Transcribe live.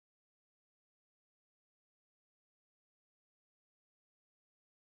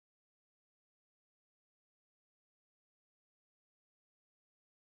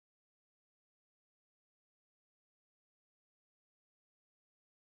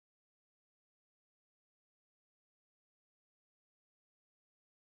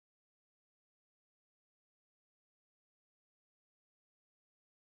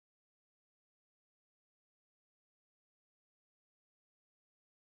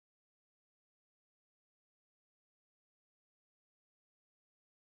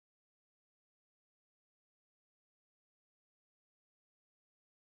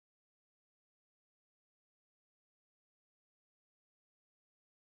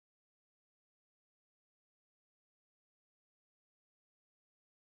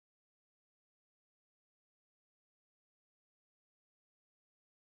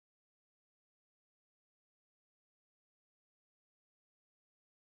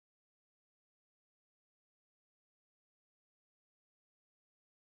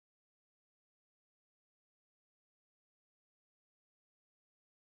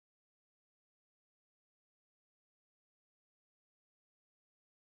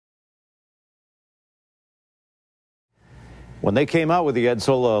When they came out with the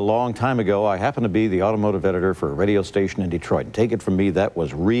EDSEL a long time ago, I happened to be the automotive editor for a radio station in Detroit. And take it from me, that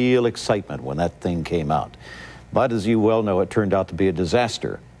was real excitement when that thing came out. But as you well know, it turned out to be a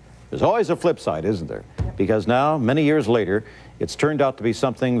disaster. There's always a flip side, isn't there? Because now, many years later, it's turned out to be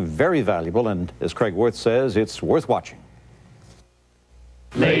something very valuable, and as Craig Worth says, it's worth watching.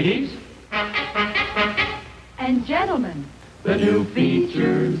 Ladies and gentlemen, the new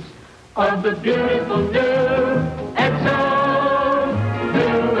features of the beautiful new EDSEL,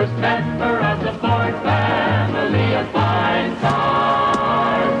 newest member of the Ford family of fine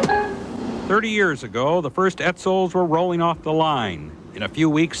cars. 30 years ago, the first EDSELs were rolling off the line. In a few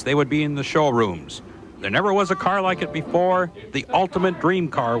weeks, they would be in the showrooms. There never was a car like it before. The ultimate dream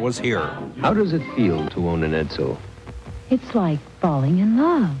car was here. How does it feel to own an EDSEL? It's like falling in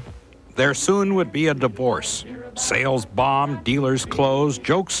love. There soon would be a divorce. Sales bombed, dealers closed,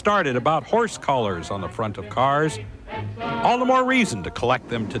 jokes started about horse collars on the front of cars. All the more reason to collect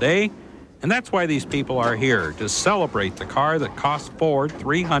them today. And that's why these people are here, to celebrate the car that cost Ford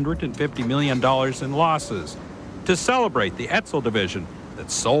 $350 million in losses. To celebrate the EDSEL division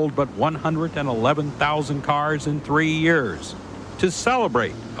that sold but 111,000 cars in 3 years. To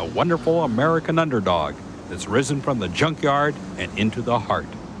celebrate a wonderful American underdog that's risen from the junkyard and into the heart.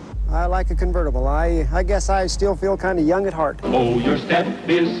 I like a convertible. I guess I still feel kind of young at heart. Oh, your step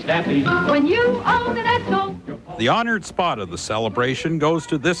is snappy when you own an EDSEL. The honored spot of the celebration goes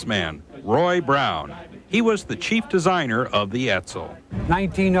to this man, Roy Brown. He was the chief designer of the EDSEL.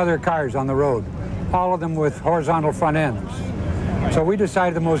 19 other cars on the road, all of them with horizontal front ends. So we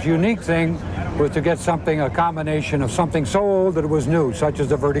decided the most unique thing was to get something, a combination of something so old that it was new, such as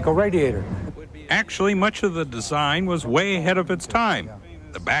the vertical radiator. Actually, much of the design was way ahead of its time.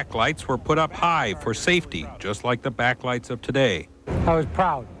 The backlights were put up high for safety, just like the backlights of today. I was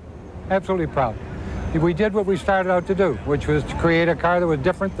proud, absolutely proud. We did what we started out to do, which was to create a car that was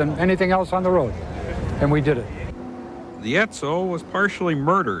different than anything else on the road, and we did it. The EDSEL was partially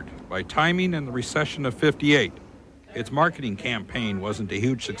murdered by timing and the recession of '58. Its marketing campaign wasn't a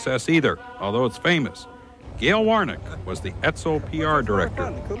huge success either, although it's famous. Gail Warnick was the EDSEL PR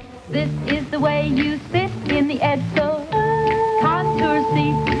director. This is the way you sit in the EDSEL. Contour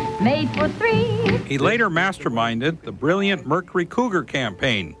seats made for three. He later masterminded the brilliant Mercury Cougar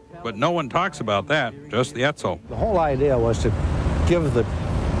campaign, but no one talks about that, just the EDSEL. The whole idea was to give the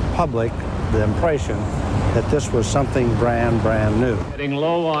public the impression that this was something brand new. Getting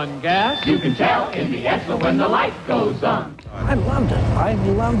low on gas, you can tell in the EDSEL when the light goes on. I loved it. I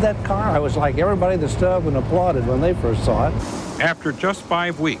loved that car. I was like everybody that stood up and applauded when they first saw it. After just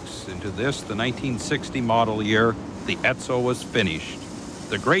 5 weeks into this, the 1960 model year, the EDSEL was finished.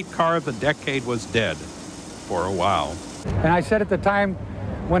 The great car of the decade was dead for a while. And I said at the time,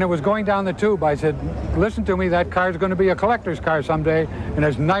 when it was going down the tube, I said, listen to me, that car's going to be a collector's car someday, and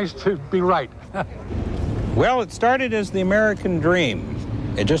it's nice to be right. Well, it started as the American dream.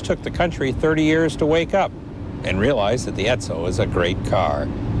 It just took the country 30 years to wake up and realize that the EDSEL is a great car.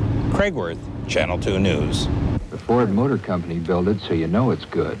 Craig Worth, Channel 2 News. The Ford Motor Company built it, so you know it's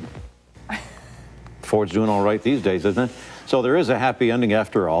good. Ford's doing all right these days, isn't it? So there is a happy ending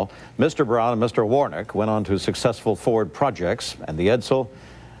after all. Mr. Brown and Mr. Warnick went on to successful Ford projects, and the EDSEL,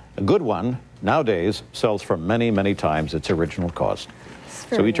 a good one, nowadays sells for many, many times its original cost.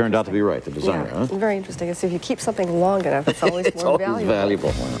 So he turned out to be right, the designer, yeah, huh? Very interesting. So if you keep something long enough, it's always it's more always valuable.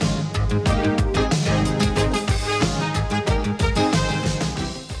 valuable.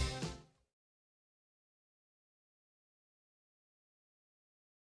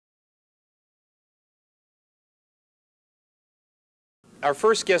 Our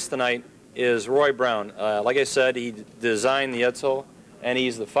first guest tonight is Roy Brown. Like I said, he designed the EDSEL, and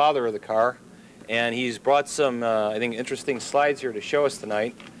he's the father of the car. And he's brought some, I think, interesting slides here to show us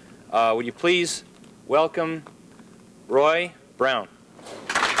tonight. Would you please welcome Roy Brown.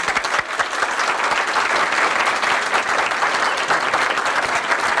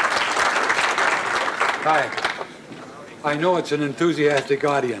 Hi. I know it's an enthusiastic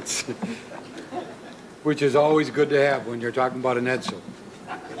audience, which is always good to have when you're talking about an EDSEL.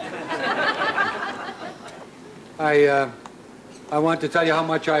 I want to tell you how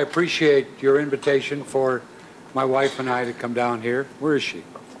much I appreciate your invitation for my wife and I to come down here. Where is she?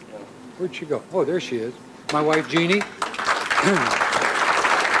 Where'd she go? Oh, there she is. My wife, Jeannie.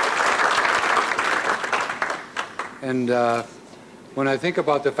 And when I think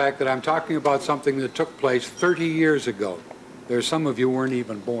about the fact that I'm talking about something that took place 30 years ago, there's some of you weren't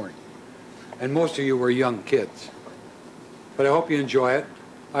even born. And most of you were young kids. But I hope you enjoy it.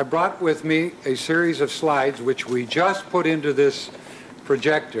 I brought with me a series of slides which we just put into this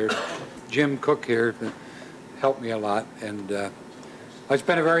projector. Jim Cook here helped me a lot. And I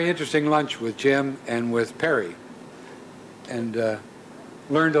spent a very interesting lunch with Jim and with Perry, and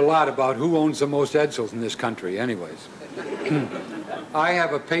learned a lot about who owns the most Edsels in this country anyways. I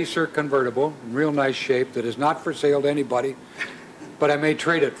have a Pacer convertible, in real nice shape, that is not for sale to anybody, but I may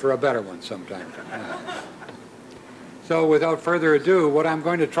trade it for a better one sometime. So without further ado, what I'm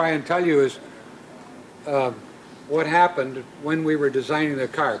going to try and tell you is what happened when we were designing the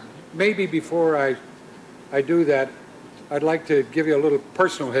car. Maybe before I do that, I'd like to give you a little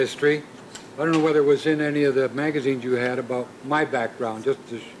personal history. I don't know whether it was in any of the magazines you had about my background, just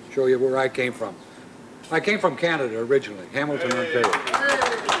to show you where I came from. I came from Canada originally, Hamilton, Ontario.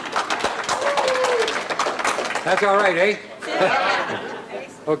 That's all right, eh?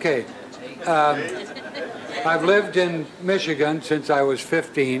 Okay. I've lived in Michigan since I was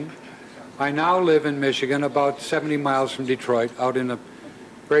 15. I now live in Michigan, about 70 miles from Detroit, out in a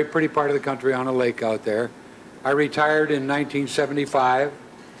very pretty part of the country on a lake out there. I retired in 1975,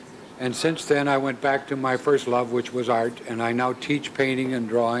 and since then I went back to my first love, which was art, and I now teach painting and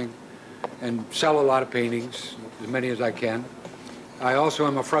drawing and sell a lot of paintings, as many as I can. I also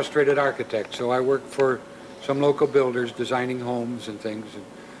am a frustrated architect, so I work for some local builders designing homes and things.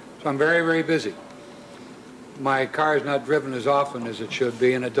 So I'm very, very busy. My car is not driven as often as it should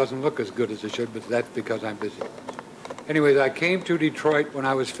be, and it doesn't look as good as it should, but that's because I'm busy. Anyways, I came to Detroit when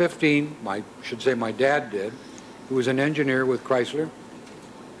I was 15. I should say my dad did, who was an engineer with Chrysler.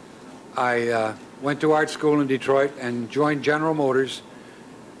 I went to art school in Detroit and joined General Motors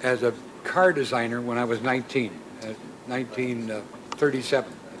as a car designer when I was 19,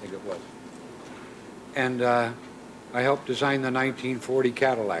 1937, I think it was. And I helped design the 1940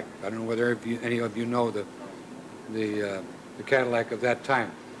 Cadillac. I don't know whether any of you know the Cadillac of that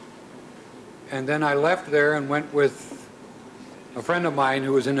time. And then I left there and went with a friend of mine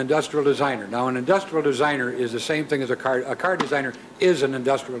who was an industrial designer. Now, an industrial designer is the same thing as a car designer is an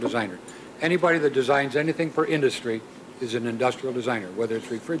industrial designer. Anybody that designs anything for industry is an industrial designer, whether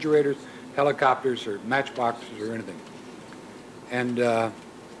it's refrigerators, helicopters, or matchboxes, or anything. And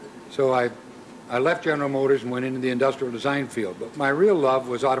so I left General Motors and went into the industrial design field. But my real love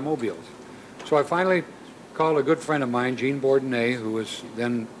was automobiles. So I finally called a good friend of mine, Gene Bourdonnais, who was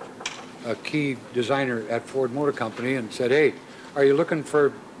then a key designer at Ford Motor Company, and said, "Hey, are you looking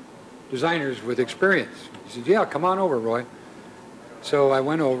for designers with experience?" He said, "Yeah, come on over, Roy." So I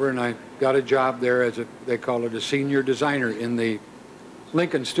went over and I got a job there as they call it, a senior designer in the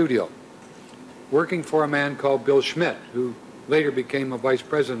Lincoln studio, working for a man called Bill Schmidt, who later became a vice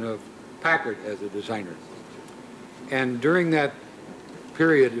president of Packard as a designer. And during that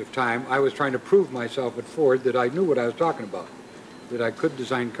period of time, I was trying to prove myself at Ford that I knew what I was talking about, that I could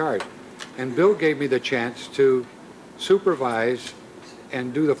design cars. And Bill gave me the chance to supervise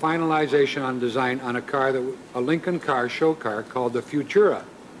and do the finalization on design on a car, a Lincoln car, show car, called the Futura.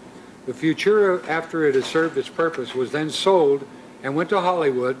 The Futura, after it had served its purpose, was then sold and went to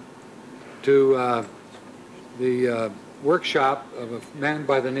Hollywood to the workshop of a man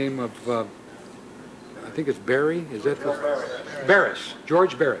by the name of, I think it's Barry, is that Barris,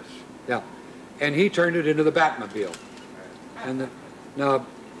 George Barris, yeah. And he turned it into the Batmobile. And now,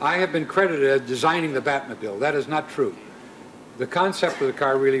 I have been credited as designing the Batmobile. That is not true. The concept of the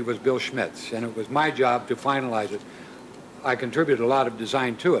car really was Bill Schmidt's, and it was my job to finalize it. I contributed a lot of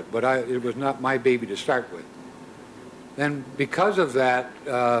design to it, but it was not my baby to start with. Then, because of that,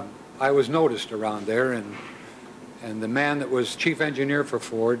 I was noticed around there, and the man that was chief engineer for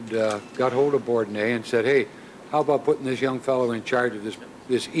Ford got hold of Bourdonnais and said, "Hey, how about putting this young fellow in charge of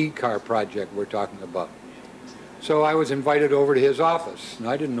this e-car project we're talking about?" So I was invited over to his office, and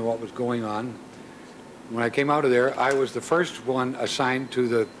I didn't know what was going on. When I came out of there, I was the first one assigned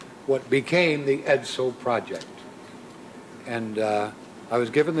to what became the EDSEL project. And I was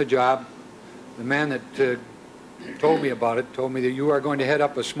given the job. The man that told me about it told me that you are going to head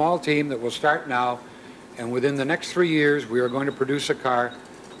up a small team that will start now, and within the next 3 years, we are going to produce a car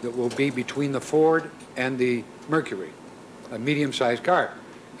that will be between the Ford and the Mercury, a medium-sized car.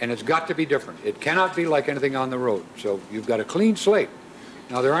 And it's got to be different. It cannot be like anything on the road. So you've got a clean slate.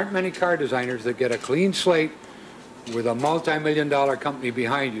 Now, there aren't many car designers that get a clean slate with a multi-million-dollar company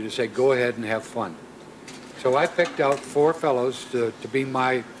behind you to say, go ahead and have fun. So I picked out 4 fellows to be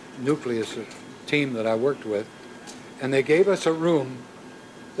my nucleus team that I worked with. And they gave us a room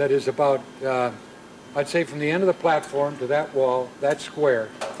that is about, I'd say from the end of the platform to that wall, that square,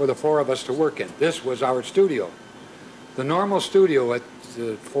 for the 4 of us to work in. This was our studio. The normal studio at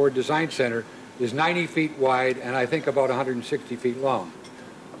the Ford Design Center is 90 feet wide and I think about 160 feet long.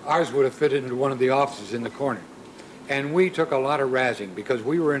 Ours would have fit into one of the offices in the corner. And we took a lot of razzing because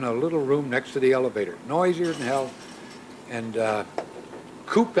we were in a little room next to the elevator, noisier than hell, and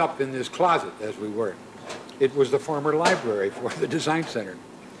cooped up in this closet as we were. It was the former library for the design center.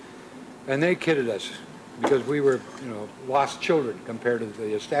 And they kidded us because we were, you know, lost children compared to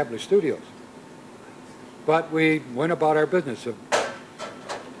the established studios. But we went about our business of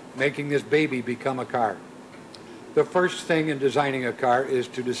making this baby become a car. The first thing in designing a car is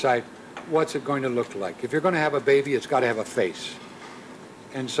to decide what's it going to look like. If you're going to have a baby, it's got to have a face.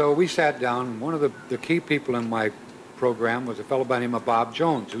 And so we sat down, and one of the key people in my program was a fellow by the name of Bob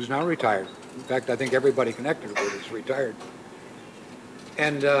Jones, who's now retired. In fact, I think everybody connected with him is retired.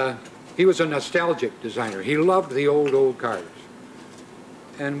 And he was a nostalgic designer. He loved the old cars.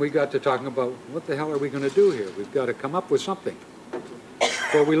 And we got to talking about, what the hell are we going to do here? We've got to come up with something.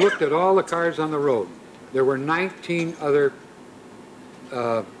 So we looked at all the cars on the road. There were 19 other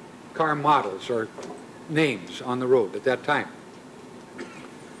car models or names on the road at that time.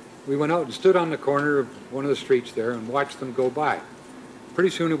 We went out and stood on the corner of one of the streets there and watched them go by. Pretty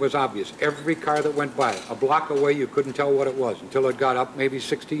soon it was obvious. Every car that went by, a block away, you couldn't tell what it was until it got up maybe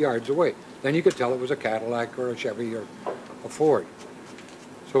 60 yards away. Then you could tell it was a Cadillac or a Chevy or a Ford.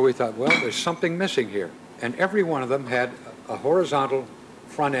 So we thought, well, there's something missing here. And every one of them had a horizontal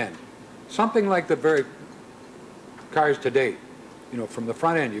front end. Something like the very cars today. You know, from the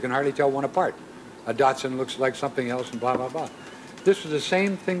front end, you can hardly tell one apart. A Datsun looks like something else and blah, blah, blah. This was the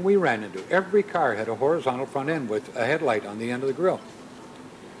same thing we ran into. Every car had a horizontal front end with a headlight on the end of the grill.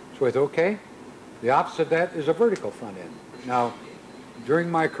 So I thought, okay, the opposite of that is a vertical front end. Now,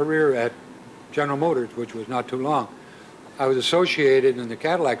 during my career at General Motors, which was not too long, I was associated in the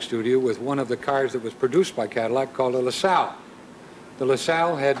Cadillac studio with one of the cars that was produced by Cadillac called a LaSalle. The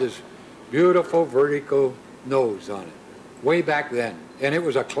LaSalle had this beautiful vertical nose on it, way back then. And it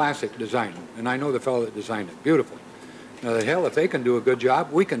was a classic design. And I know the fellow that designed it. Beautiful. Now, the hell, if they can do a good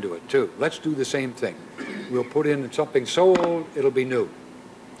job, we can do it too. Let's do the same thing. We'll put in something so old, it'll be new.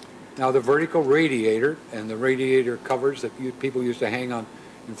 Now, the vertical radiator and the radiator covers that people used to hang on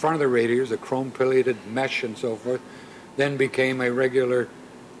in front of the radiators, the chrome-pillated mesh and so forth, then became a regular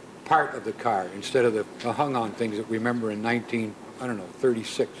part of the car instead of the hung-on things that we remember in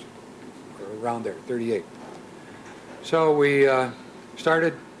 36 or around there, 38. So we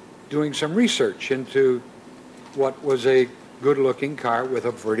started doing some research into what was a good-looking car with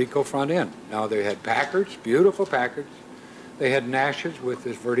a vertical front end. Now, they had Packards, beautiful Packards. They had Nashes with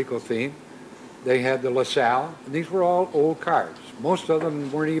this vertical theme. They had the LaSalle, and these were all old cars. Most of them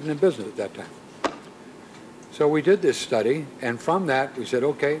weren't even in business at that time. So we did this study, and from that we said,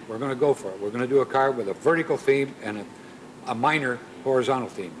 okay, we're going to go for it. We're going to do a car with a vertical theme and a minor horizontal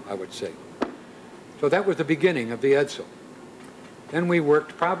theme, I would say. So that was the beginning of the EDSEL. Then we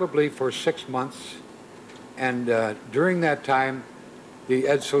worked probably for 6 months, and during that time, the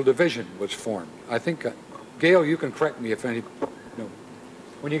EDSEL division was formed. I think, Gail, you can correct me if any,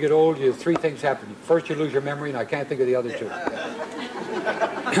 when you get old, three things happen. First, you lose your memory, and I can't think of the other two.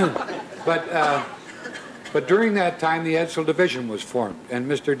 But during that time, the EDSEL division was formed, and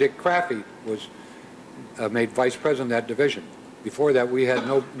Mr. Dick Craffey was made vice president of that division. Before that, we had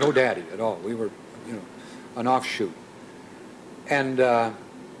no daddy at all. We were, an offshoot. And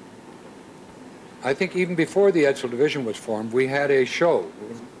I think even before the EDSEL division was formed, we had a show.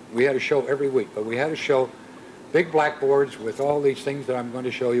 We had a show every week, but we had a show, big blackboards with all these things that I'm going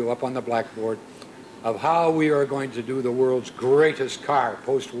to show you up on the blackboard of how we are going to do the world's greatest car,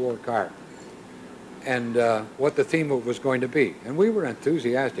 post-war car, and what the theme was going to be. And we were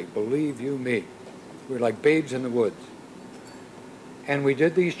enthusiastic, believe you me. We were like babes in the woods. And we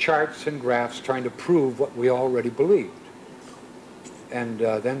did these charts and graphs trying to prove what we already believed. And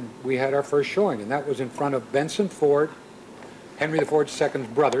then we had our first showing, and that was in front of Benson Ford, Henry II's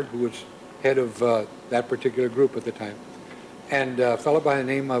brother, who was head of that particular group at the time, and a fellow by the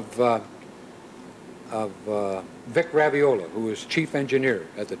name of Vic Raviola, who was chief engineer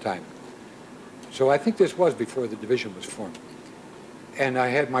at the time. So I think this was before the division was formed. And I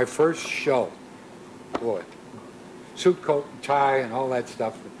had my first show. Boy, suit, coat, and tie, and all that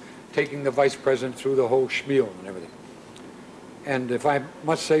stuff, taking the vice president through the whole spiel and everything. And if I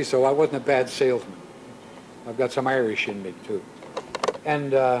must say so, I wasn't a bad salesman. I've got some Irish in me, too.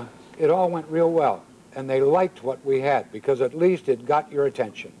 And it all went real well. And they liked what we had, because at least it got your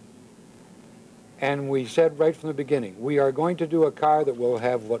attention. And we said right from the beginning, we are going to do a car that will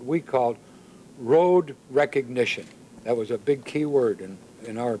have what we called road recognition. That was a big key word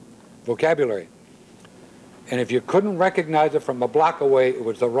in our vocabulary. And if you couldn't recognize it from a block away, it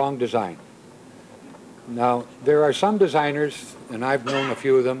was the wrong design. Now, there are some designers, and I've known a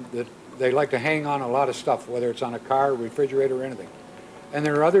few of them, they like to hang on a lot of stuff, whether it's on a car, refrigerator, or anything. And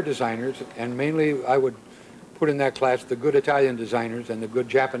there are other designers, and mainly I would put in that class the good Italian designers and the good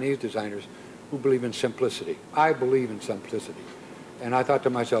Japanese designers who believe in simplicity. I believe in simplicity. And I thought to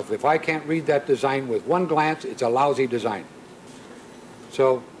myself, if I can't read that design with one glance, it's a lousy design.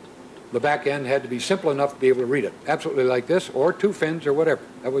 So the back end had to be simple enough to be able to read it. Absolutely like this, or two fins or whatever.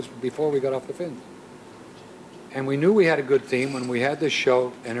 That was before we got off the fins. And we knew we had a good theme when we had this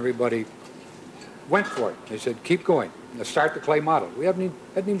show and everybody went for it. They said, keep going. Let's start the clay model. We hadn't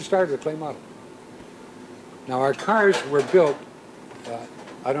even started the clay model. Now our cars were built,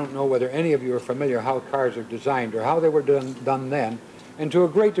 I don't know whether any of you are familiar how cars are designed or how they were done then, and to a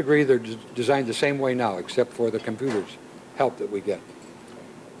great degree they're designed the same way now, except for the computer's help that we get.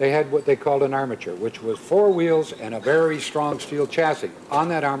 They had what they called an armature, which was 4 wheels and a very strong steel chassis. On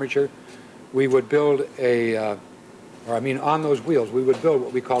that armature, we would build on those wheels, we would build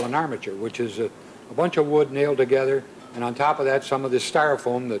what we call an armature, which is a bunch of wood nailed together, and on top of that, some of this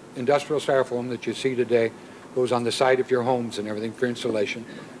styrofoam, the industrial styrofoam that you see today, goes on the side of your homes and everything for insulation,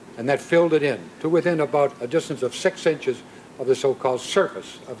 and that filled it in to within about a distance of 6 inches of the so-called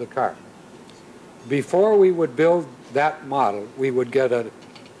surface of the car. Before we would build that model, we would get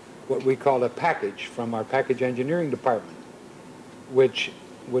what we call a package from our package engineering department, which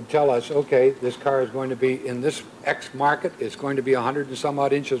would tell us, okay, this car is going to be in this X market, it's going to be 100 and some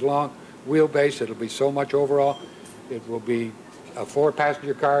odd inches long, wheelbase, it'll be so much overall, it will be a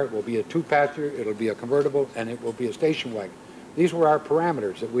 4-passenger car, it will be a 2-passenger, it'll be a convertible, and it will be a station wagon. These were our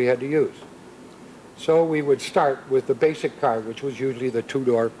parameters that we had to use. So we would start with the basic car, which was usually the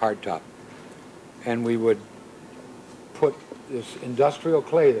 2-door hardtop. And we would put this industrial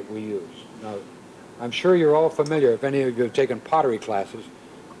clay that we use. Now, I'm sure you're all familiar, if any of you have taken pottery classes,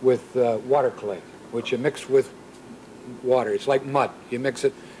 with water clay, which you mix with water. It's like mud. You mix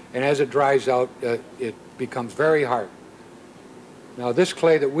it, and as it dries out, it becomes very hard. Now, this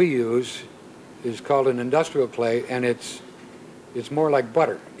clay that we use is called an industrial clay, and it's more like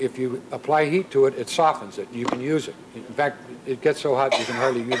butter. If you apply heat to it, it softens it. You can use it. In fact, it gets so hot you can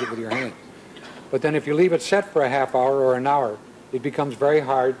hardly use it with your hand. But then if you leave it set for a half hour or an hour, it becomes very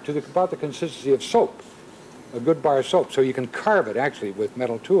hard to about the consistency of soap, a good bar of soap. So you can carve it, actually, with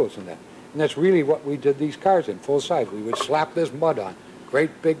metal tools and that. And that's really what we did these cars in, full size. We would slap this mud on,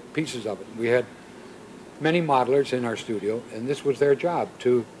 great big pieces of it. We had many modelers in our studio, and this was their job,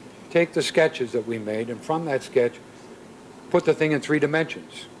 to take the sketches that we made, and from that sketch, put the thing in 3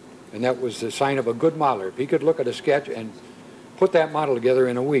 dimensions. And that was the sign of a good modeler. If he could look at a sketch and put that model together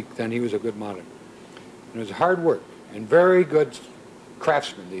in a week, then he was a good modeler. And it was hard work, and very good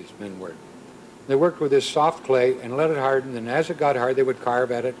craftsmen these men were. They worked with this soft clay and let it harden, and as it got hard, they would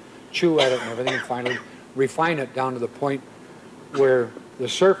carve at it, chew at it and everything, and finally refine it down to the point where the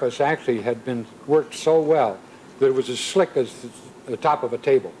surface actually had been worked so well that it was as slick as the top of a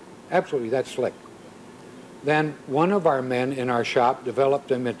table. Absolutely that slick. Then one of our men in our shop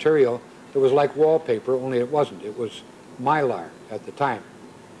developed a material that was like wallpaper, only it wasn't. It was mylar at the time.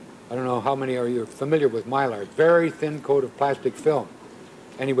 I don't know how many of you are familiar with mylar. Very thin coat of plastic film.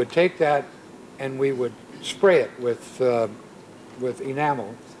 And he would take that and we would spray it with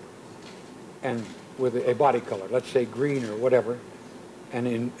enamel and with a body color, let's say green or whatever, and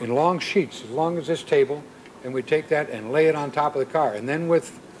in long sheets, as long as this table, and we'd take that and lay it on top of the car. And then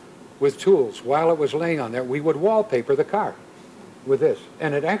with tools, while it was laying on there, we would wallpaper the car with this.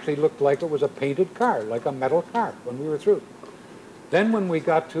 And it actually looked like it was a painted car, like a metal car when we were through. Then when we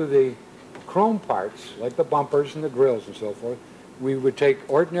got to the chrome parts, like the bumpers and the grills and so forth, we would take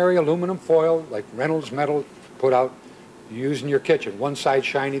ordinary aluminum foil, like Reynolds metal, put out, use in your kitchen. One side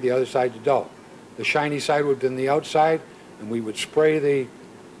shiny, the other side's dull. The shiny side would be on the outside, and we would spray the,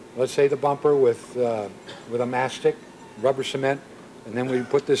 let's say the bumper with a mastic, rubber cement, and then we'd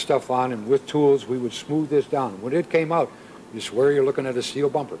put this stuff on, and with tools we would smooth this down. When it came out, you swear you're looking at a steel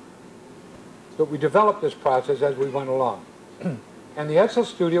bumper. So we developed this process as we went along. And the EDSEL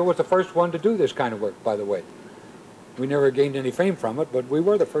studio was the first one to do this kind of work, by the way. We never gained any fame from it, but we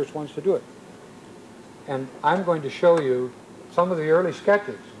were the first ones to do it. And I'm going to show you some of the early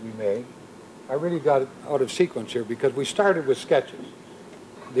sketches we made. I really got out of sequence here because we started with sketches.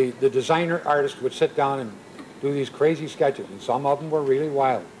 The designer artist would sit down and do these crazy sketches, and some of them were really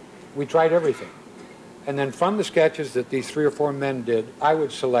wild. We tried everything. And then from the sketches that these 3 or 4 men did, I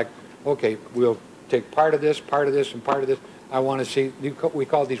would select, okay, we'll take part of this, and part of this. I want to see, we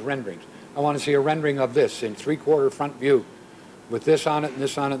call these renderings. I want to see a rendering of this in 3/4 front view with this on it and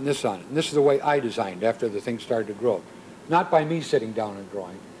this on it and this on it. And this is the way I designed after the thing started to grow. Not by me sitting down and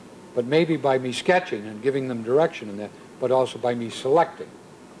drawing, but maybe by me sketching and giving them direction in that, but also by me selecting.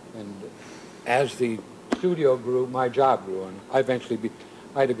 And as the studio grew, my job grew, and I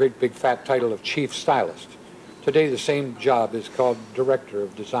had a great big fat title of chief stylist. Today the same job is called director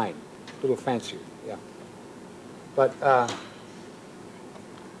of design, a little fancier, yeah. But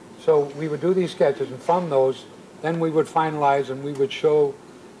so we would do these sketches, and from those, then we would finalize and we would show,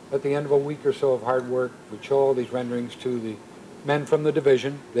 at the end of a week or so of hard work, we'd show all these renderings to the men from the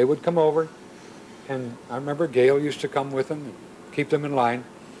division. They would come over, and I remember Gail used to come with them and keep them in line,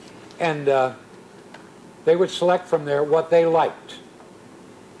 and they would select from there what they liked.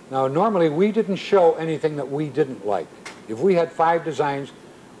 Now, normally we didn't show anything that we didn't like. If we had 5 designs,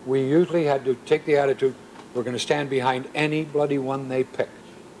 we usually had to take the attitude, we're going to stand behind any bloody one they pick.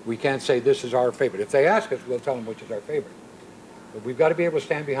 We can't say this is our favorite. If they ask us, we'll tell them which is our favorite. But we've got to be able to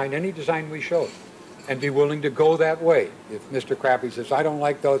stand behind any design we show and be willing to go that way. If Mr. Crappy says, I don't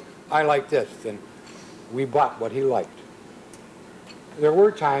like those, I like this, then we bought what he liked. There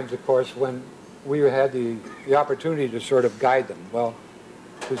were times, of course, when we had the opportunity to sort of guide them. Well,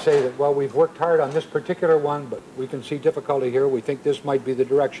 to say that, well, we've worked hard on this particular one, but we can see difficulty here. We think this might be the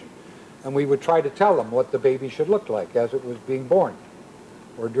direction. And we would try to tell them what the baby should look like as it was being born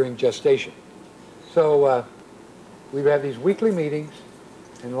or during gestation. So we'd have these weekly meetings,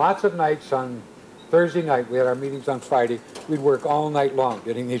 and lots of nights on Thursday night, we had our meetings on Friday, we'd work all night long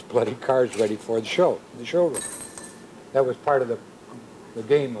getting these bloody cars ready for the show, the showroom. That was part of the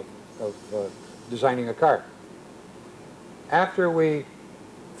game of designing a car. After we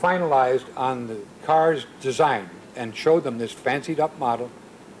finalized on the car's design and showed them this fancied up model,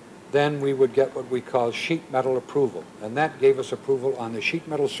 then we would get what we call sheet metal approval, and that gave us approval on the sheet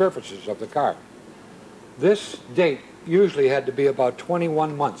metal surfaces of the car. This date usually had to be about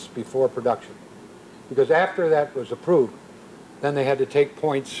 21 months before production, because after that was approved, then they had to take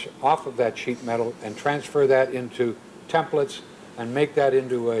points off of that sheet metal and transfer that into templates and make that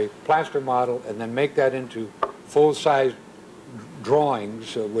into a plaster model and then make that into full-size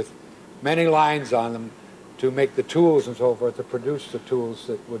drawings with many lines on them to make the tools and so forth, to produce the tools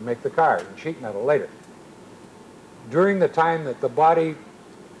that would make the car in sheet metal later. During the time that the body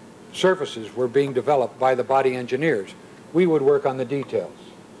surfaces were being developed by the body engineers, we would work on the details.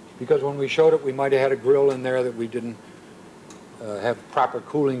 Because when we showed it, we might have had a grill in there that we didn't have proper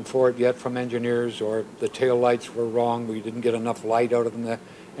cooling for it yet from engineers, or the tail lights were wrong, we didn't get enough light out of them,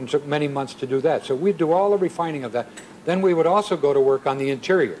 and it took many months to do that. So we'd do all the refining of that. Then we would also go to work on the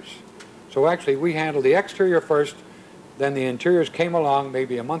interiors. So actually we handled the exterior first, then the interiors came along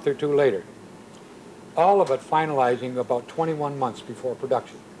maybe a month or 2 later. All of it finalizing about 21 months before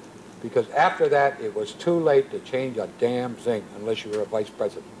production. Because after that, it was too late to change a damn thing unless you were a vice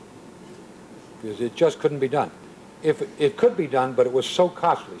president. Because it just couldn't be done. If it could be done, but it was so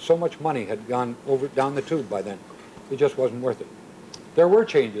costly, so much money had gone down the tube by then, it just wasn't worth it. There were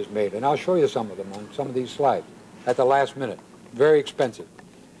changes made, and I'll show you some of them on some of these slides at the last minute. Very expensive.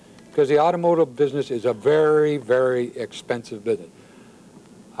 Because the automotive business is a very, very expensive business.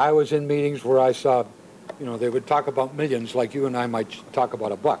 I was in meetings where I saw, you know, they would talk about millions like you and I might talk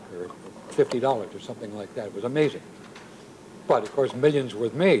about $1 or $50 or something like that. It was amazing. But, of course, millions were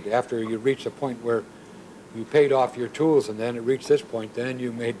made after you reached a point where you paid off your tools, and then it reached this point, then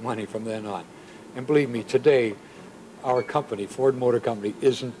you made money from then on. And believe me, today, our company, Ford Motor Company,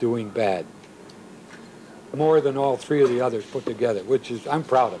 isn't doing bad. More than all 3 of the others put together, which is, I'm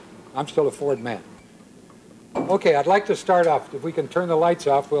proud of. I'm still a Ford man. Okay, I'd like to start off. If we can turn the lights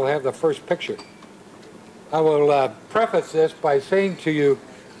off, we'll have the first picture. I will preface this by saying to you,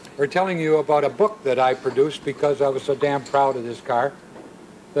 or telling you about a book that I produced because I was so damn proud of this car,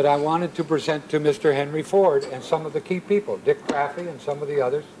 that I wanted to present to Mr. Henry Ford and some of the key people, Dick Craffey and some of the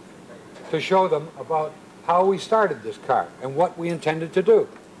others, to show them about how we started this car and what we intended to do.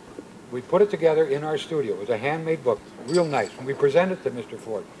 We put it together in our studio. It was a handmade book, real nice, and we presented it to Mr.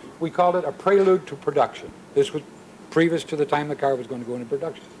 Ford. We called it A Prelude to Production. This was previous to the time the car was going to go into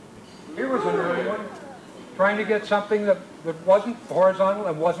production. Here was an early one, trying to get something that wasn't horizontal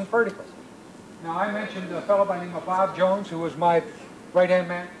and wasn't vertical. Now, I mentioned a fellow by the name of Bob Jones, who was my right-hand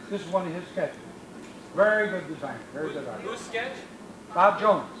man. This is one of his sketches. Very good designer, very good artist. Whose sketch? Bob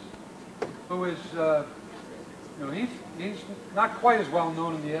Jones, who is, you know, he's not quite as well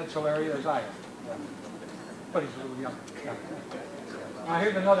known in the EDSEL area as I am, but he's a little younger. Yeah. Now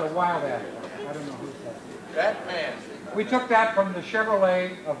here's another wild ad. I don't know who's that. Batman. We took that from the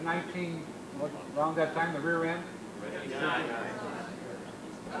Chevrolet of around that time, the rear end.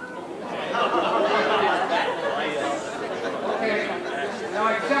 Okay, now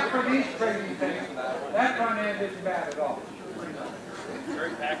except for these crazy things, that front end isn't bad at all.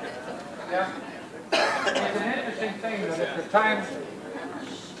 Very packaged. Yeah. It's an interesting thing that at the time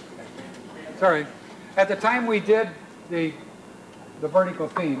Sorry. At the time we did the vertical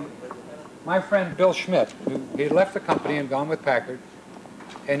theme, my friend Bill Schmidt, he had left the company and gone with Packard,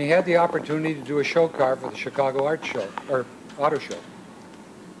 and he had the opportunity to do a show car for the Chicago Art Show, or Auto Show.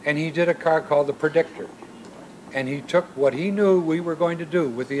 And he did a car called the Predictor. And he took what he knew we were going to do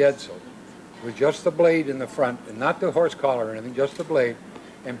with the Edsel, with just the blade in the front, and not the horse collar or anything, just the blade,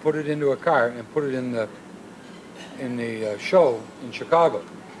 and put it into a car and put it in the show in Chicago.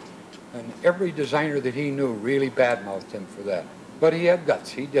 And every designer that he knew really badmouthed him for that. But he had guts,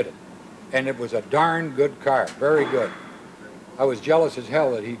 he did it. And it was a darn good car, very good. I was jealous as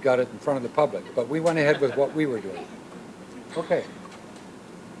hell that he got it in front of the public, but we went ahead with what we were doing. Okay.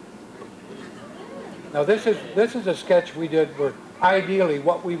 Now this is a sketch we did where ideally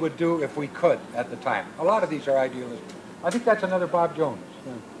what we would do if we could at the time. A lot of these are idealistic. I think that's another Bob Jones.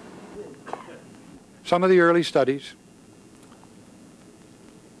 Yeah. Some of the early studies.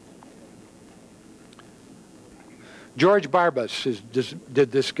 George Barbas did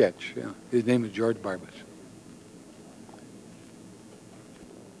this sketch. Yeah. His name is George Barbas.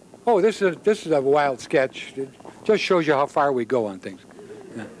 Oh, this is a wild sketch. It just shows you how far we go on things.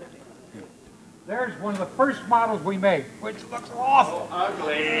 Yeah. Yeah. There's one of the first models we made, which looks awful.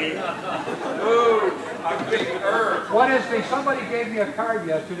 Ugly. Ooh, ugly. What is the? Somebody gave me a card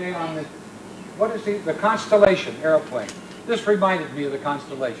yesterday on this. What is the Constellation airplane? This reminded me of the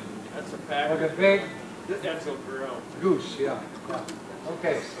Constellation. That's a Packard. Like a big. That's a grill. Goose, yeah.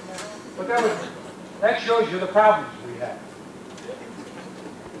 Okay. But that shows you the problems we had.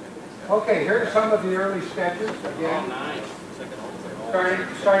 Okay, here's some of the early sketches again. Oh, nice.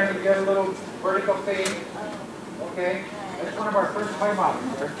 Starting to get a little vertical theme. Okay. That's one of our first clay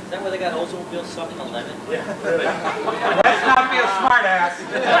models here. Is that where they got Oldsmobile sucking a lemon? Yeah. Let's not be a smart ass.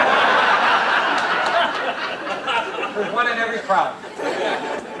 There's one in every crowd.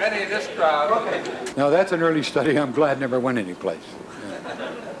 Many in this crowd. Okay. Now that's an early study I'm glad never went anyplace.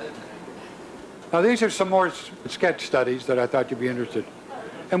 Yeah. Now these are some more sketch studies that I thought you'd be interested in.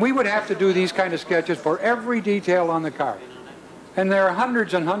 And we would have to do these kind of sketches for every detail on the car. And there are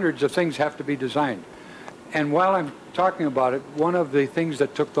hundreds and hundreds of things have to be designed. And while I'm talking about it, one of the things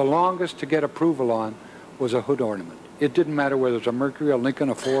that took the longest to get approval on was a hood ornament. It didn't matter whether it was a Mercury, a Lincoln,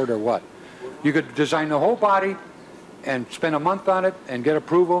 a Ford, or what. You could design the whole body and spend a month on it and get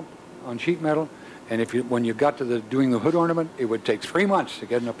approval on sheet metal. And when you got to doing the hood ornament, it would take 3 months to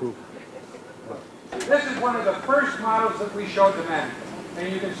get an approval. This is one of the first models that we showed the man.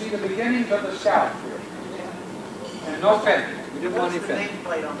 And you can see the beginnings of the scallop here. And no fender. We didn't want any fender. What's the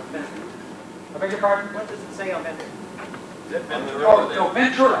nameplate on the fender? I beg your pardon? What does it say on fender? Oh, no,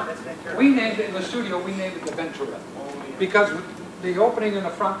 Ventura. Ventura. We named it in the studio, we named it the Ventura. Because the opening in the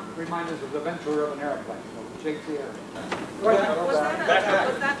front reminded us of the Ventura of an airplane. Shakes the air. Was that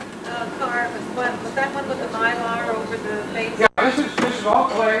car, was that one with the Mylar over the face? Yeah, this is all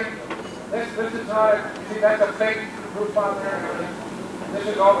clay. This is, see, that's a fake roof on there. This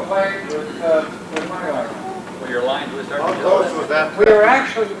is all clay with Mylar. Well, your lines were starting to close with that. We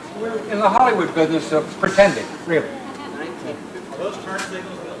were in the Hollywood business of pretending, really. Are those turn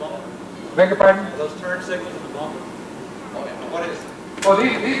signals in the bumper? Beg your pardon? Are those turn signals in the bumper? Oh, yeah. What is it? Well,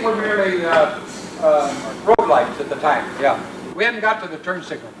 these were merely road lights at the time, yeah. We hadn't got to the turn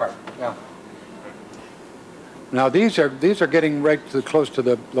signal part, yeah. Now these are getting right close to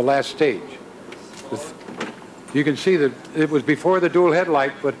the last stage. You can see that it was before the dual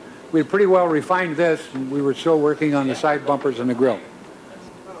headlight, but we pretty well refined this, and we were still working on the side bumpers and the grille.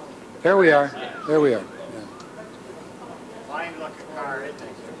 There we are. There we are. Yeah. Flying like a car, isn't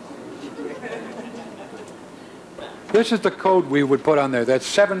it? This is the code we would put on there. That's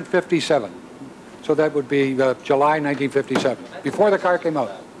 757. So that would be July 1957, before the car came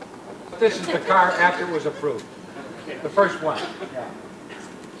out. This is the car after it was approved. The first one. Yeah.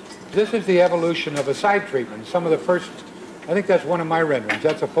 This is the evolution of a side treatment. Some of the first, I think that's one of my renderings.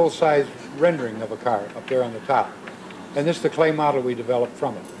 That's a full-size rendering of a car up there on the top. And this is the clay model we developed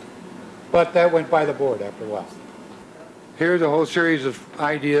from it. But that went by the board after a while. Here's a whole series of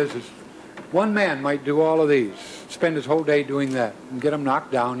ideas. One man might do all of these, spend his whole day doing that, and get them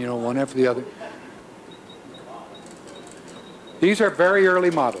knocked down, you know, one after the other. These are very early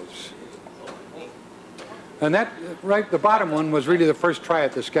models. And that, right, the bottom one was really the first try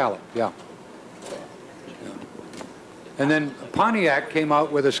at the scallop, yeah. And then Pontiac came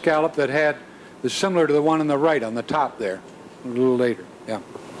out with a scallop that was similar to the one on the right, on the top there, a little later, yeah.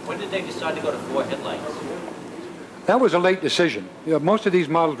 When did they decide to go to 4 headlights? That was a late decision. You know, most of these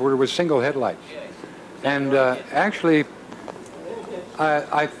models were with single headlights. And actually,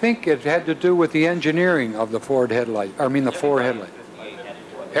 I think it had to do with the engineering of the Ford headlight, the 4 headlight.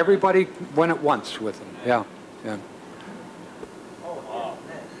 Everybody went at once with them. Yeah, yeah.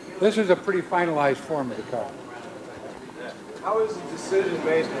 This is a pretty finalized form of the car. How is the decision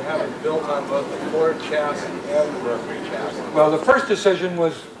made to have it built on both the Ford chassis and the Mercury chassis? Well, the first decision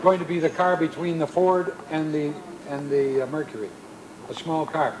was going to be the car between the Ford and the Mercury, a small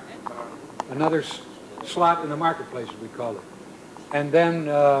car, another slot in the marketplace, as we call it. And then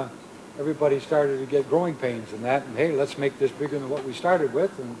everybody started to get growing pains in that, and hey, let's make this bigger than what we started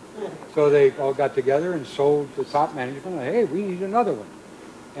with. And so they all got together and sold the top management, and hey, we need another one.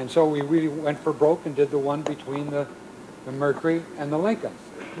 And so we really went for broke and did the one between the Mercury and the Lincoln.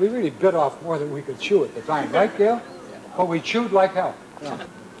 We really bit off more than we could chew at the time, right, Gail? But we chewed like hell. Yeah.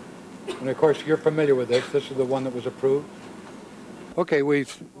 And of course, you're familiar with this. This is the one that was approved. Okay,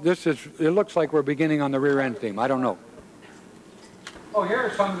 it looks like we're beginning on the rear end theme. I don't know. Oh, here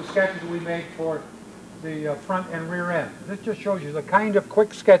are some of the sketches we made for the front and rear end. This just shows you the kind of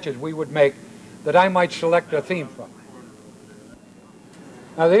quick sketches we would make that I might select a theme from.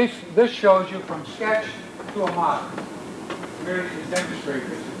 Now this shows you from sketch to a model. Here to demonstrate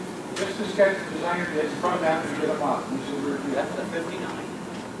this. This is the sketch the designer did from that to the model. This is where that's the 59.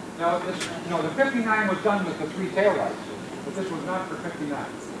 No, the 59 was done with the 3 tail lights, but this was not for 59.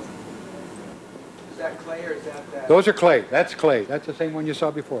 Is that clay or is that? Those are clay. That's clay. That's the same one you saw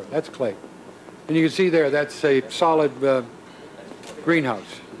before. That's clay. And you can see there, that's a solid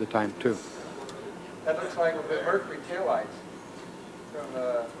greenhouse at the time, too. That looks like the Mercury taillights from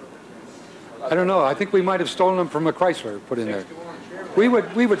the... I don't know. I think we might have stolen them from a Chrysler put in there. We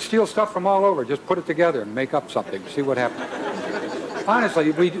would steal stuff from all over, just put it together and make up something, see what happened. Honestly,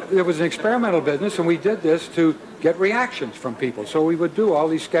 it was an experimental business, and we did this to get reactions from people. So we would do all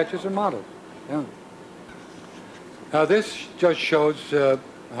these sketches and models. Yeah. Now this just shows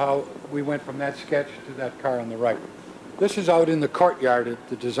how we went from that sketch to that car on the right. This is out in the courtyard at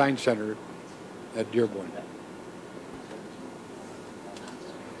the Design Center at Dearborn.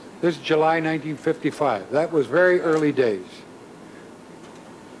 This is July 1955. That was very early days.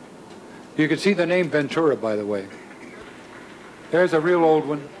 You can see the name Ventura, by the way. There's a real old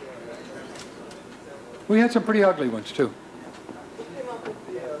one. We had some pretty ugly ones, too. Who came up with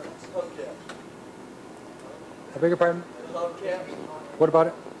the hubcaps? I beg your pardon? The hubcaps? What about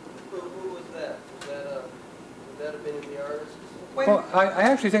it? Who was that? Would that have been in the artist? Well, I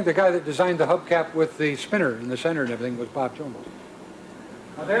actually think the guy that designed the hubcap with the spinner in the center and everything was Bob Jones.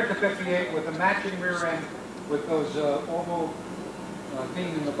 Now there's the 58 with the matching rear end with those oval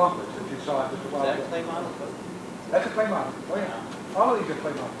theme in the bumpers that you saw just a while ago. Is that a clay model? That's a clay model. Oh yeah. All of these are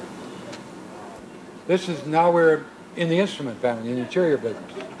clay models. This is, now we're in the instrument panel, in the interior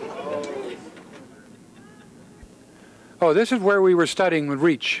business. Oh, this is where we were studying with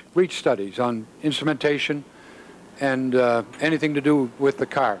reach studies on instrumentation and anything to do with the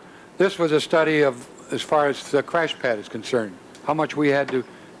car. This was a study of, as far as the crash pad is concerned, how much we had to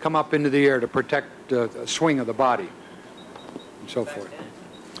come up into the air to protect the swing of the body and so forth.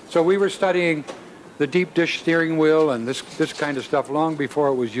 So we were studying the deep dish steering wheel and this kind of stuff long before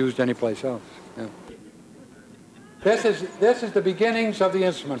it was used anyplace else. Yeah. This is the beginnings of the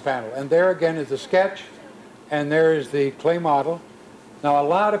instrument panel, and there again is the sketch, and there is the clay model. Now a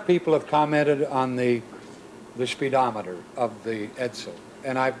lot of people have commented on the speedometer of the EDSEL,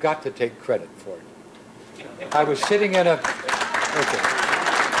 and I've got to take credit for it. I was sitting in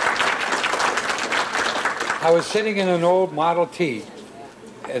an old Model T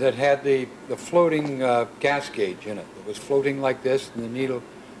that had the floating gas gauge in it. It was floating like this, and the needle,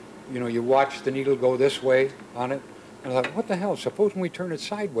 you know, you watch the needle go this way on it. And I thought, what the hell, suppose when we turn it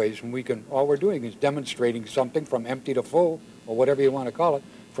sideways and we can, all we're doing is demonstrating something from empty to full, or whatever you want to call it,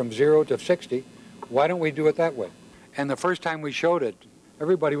 from 0 to 60, why don't we do it that way? And the first time we showed it,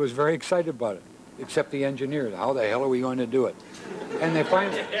 everybody was very excited about it, except the engineers. How the hell are we going to do it? And they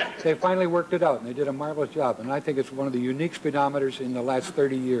finally worked it out, and they did a marvelous job. And I think it's one of the unique speedometers in the last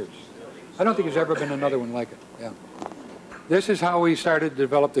 30 years. I don't think there's ever been another one like it. Yeah. This is how we started to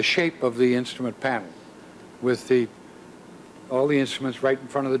develop the shape of the instrument panel, with all the instruments right in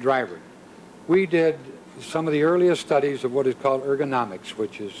front of the driver. We did some of the earliest studies of what is called ergonomics,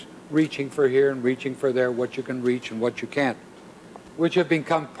 which is reaching for here and reaching for there, what you can reach and what you can't, which have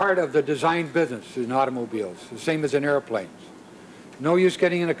become part of the design business in automobiles, the same as in airplanes. No use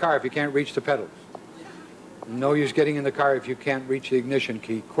getting in a car if you can't reach the pedals. No use getting in the car if you can't reach the ignition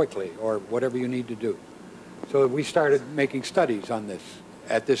key quickly or whatever you need to do. So we started making studies on this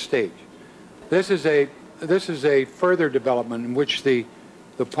at this stage. This is a further development in which the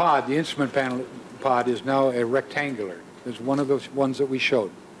pod, the instrument panel pod, is now a rectangular. It's one of those ones that we showed,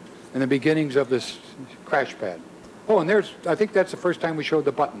 and the beginnings of this crash pad. Oh, and I think that's the first time we showed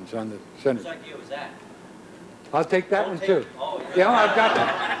the buttons on the center. Whose idea was that? I'll take that one too. Oh, Yeah, I've got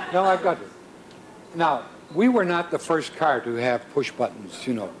that. No, I've got it. Now, we were not the first car to have push buttons,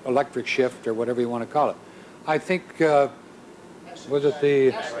 you know, electric shift or whatever you want to call it. I think, was it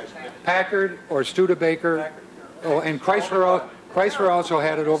the Packard or Studebaker? Oh, and Chrysler also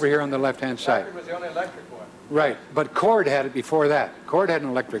had it over here on the left-hand side. Packard was the only electric one. Right, but Cord had it before that. Cord had an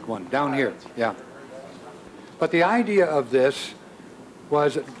electric one down here, yeah. But the idea of this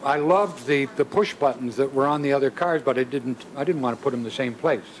was I loved the push buttons that were on the other cars, but I didn't want to put them in the same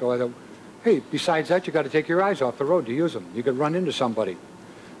place. So I thought, hey, besides that, you got to take your eyes off the road to use them. You could run into somebody.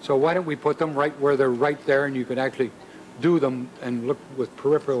 So why don't we put them right where they're right there, and you could actually do them and look with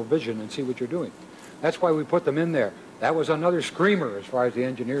peripheral vision and see what you're doing. That's why we put them in there. That was another screamer as far as the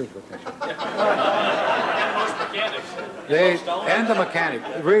engineers were concerned. And the mechanic,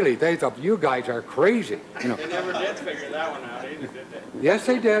 really, they thought, you guys are crazy. You know. They never did figure that one out either, did they? Yes,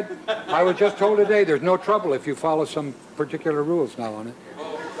 they did. I was just told today there's no trouble if you follow some particular rules now on it.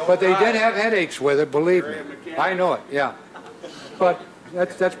 But they did have headaches with it, believe me. I know it, yeah. But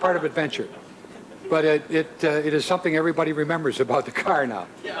that's part of adventure. But it is something everybody remembers about the car now.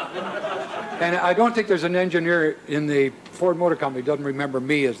 And I don't think there's an engineer in the Ford Motor Company who doesn't remember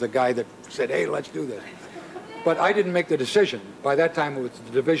me as the guy that said, hey, let's do this. But I didn't make the decision. By that time, it was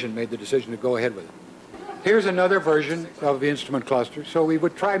the division made the decision to go ahead with it. Here's another version of the instrument cluster. So we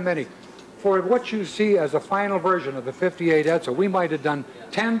would try many. For what you see as a final version of the 58 Edsel, we might have done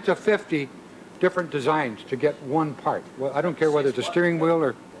 10 to 50 different designs to get one part. Well, I don't care whether it's a steering wheel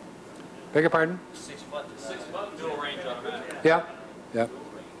or... Beg your pardon? 6 buttons. 6 buttons. Dual range automatic. Yeah, yeah.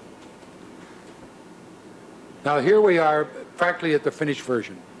 Now here we are practically at the finished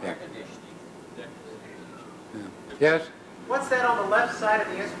version. Yeah. Yes? What's that on the left side of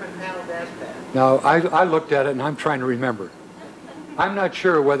the instrument panel dashpad? Now, I looked at it and I'm trying to remember. I'm not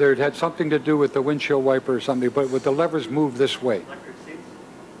sure whether it had something to do with the windshield wiper or something, but with the levers moved this way. Electric seats?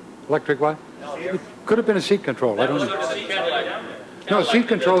 Electric what? No. It could have been a seat control. I don't know. No, seat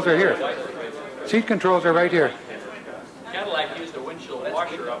controls are here. Seat controls are right here. Cadillac used a windshield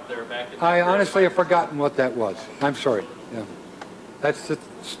washer up there back in the... I honestly have forgotten what that was. I'm sorry. Yeah. That's the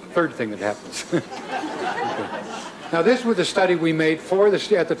third thing that happens. Okay. Now this was a study we made for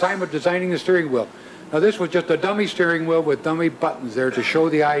at the time of designing the steering wheel. Now this was just a dummy steering wheel with dummy buttons there to show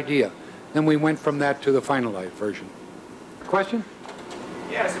the idea. Then we went from that to the finalized version. Question?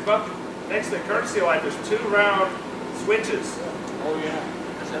 Yes, above next to the current seal light, there's 2 round switches. Oh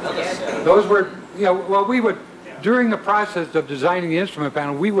yeah. Those were, you know, well we would, during the process of designing the instrument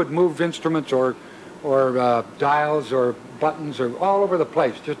panel, we would move instruments or dials or buttons or all over the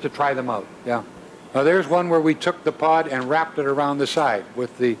place just to try them out. Yeah. Now there's one where we took the pod and wrapped it around the side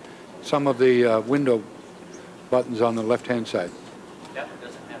with some of the window buttons on the left-hand side. That one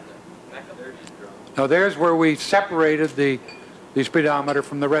doesn't have the back of there. Now there's where we separated the speedometer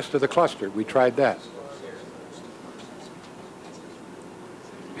from the rest of the cluster. We tried that.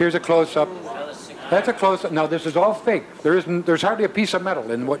 Here's a close-up. That's a close-up. Now this is all fake. There's hardly a piece of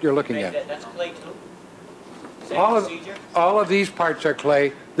metal in what you're looking at. That's clay too? All of these parts are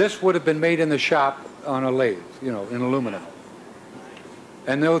clay. This would have been made in the shop on a lathe, you know, in aluminum.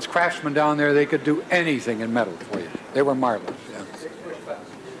 And those craftsmen down there, they could do anything in metal for you. They were marvelous. Yeah.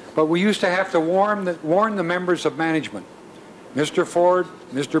 But we used to have to warn the members of management, Mr. Ford,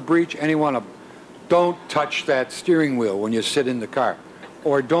 Mr. Breach, any one of them, don't touch that steering wheel when you sit in the car,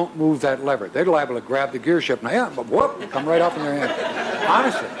 or don't move that lever. They're liable to grab the gear shift, and but whoop, come right off in their hand.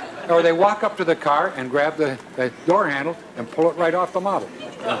 Honestly. Or they walk up to the car and grab the door handle and pull it right off the model.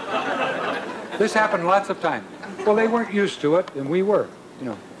 This happened lots of times. Well, they weren't used to it, and we were, you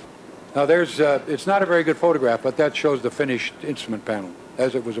know. Now there's, it's not a very good photograph, but that shows the finished instrument panel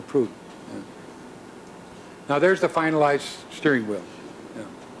as it was approved. Yeah. Now there's the finalized steering wheel. Yeah.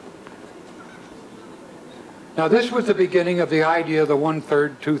 Now this was the beginning of the idea of the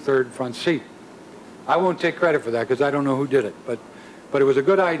 1/3, 2/3 front seat. I won't take credit for that because I don't know who did it, but it was a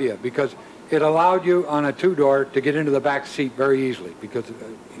good idea because it allowed you on a 2-door to get into the back seat very easily because,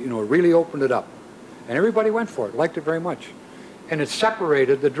 you know, it really opened it up. And everybody went for it, liked it very much. And it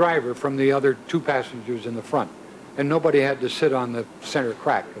separated the driver from the other 2 passengers in the front. And nobody had to sit on the center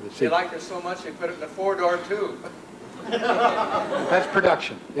crack of the seat. They liked it so much they put it in a 4-door too. That's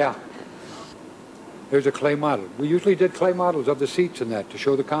production, yeah. There's a clay model. We usually did clay models of the seats in that to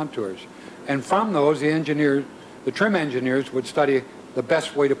show the contours. And from those, the trim engineers would study the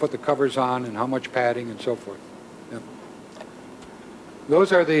best way to put the covers on and how much padding and so forth. Yeah.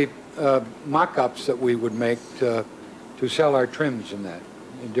 Those are the mock-ups that we would make to sell our trims in that,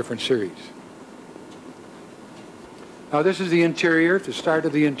 in different series. Now this is the interior, the start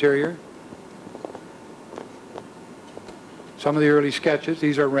of the interior. Some of the early sketches,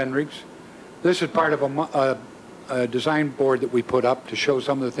 these are renderings. This is part of a design board that we put up to show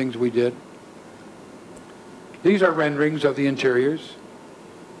some of the things we did. These are renderings of the interiors.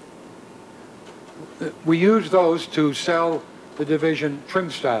 We use those to sell the division trim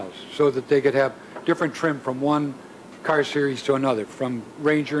styles so that they could have different trim from one car series to another, from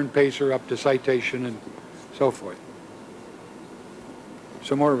Ranger and Pacer up to Citation and so forth.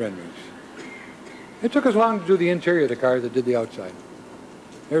 Some more renderings. It took us long to do the interior of the car that did the outside.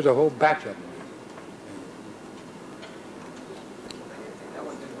 There's a whole batch of them.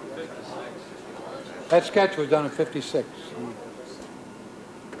 That sketch was done in '56.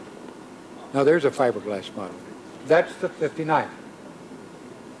 Now there's a fiberglass model. That's the '59.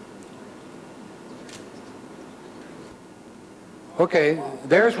 Okay,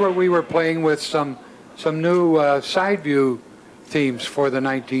 there's where we were playing with some new side view themes for the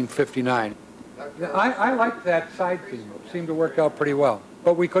 1959. I liked that side theme. It seemed to work out pretty well,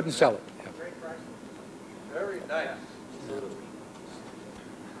 but we couldn't sell it. Very nice.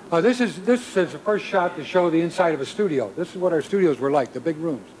 This is the first shot to show the inside of a studio. This is what our studios were like, the big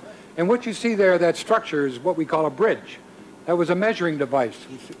rooms. And what you see there, that structure, is what we call a bridge. That was a measuring device,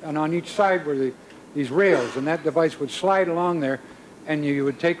 and on each side were these rails, and that device would slide along there, and you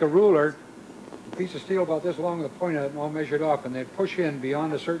would take a ruler, a piece of steel about this long with the point of it, and all measured off, and they'd push in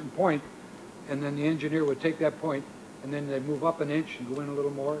beyond a certain point, and then the engineer would take that point, and then they'd move up an inch and go in a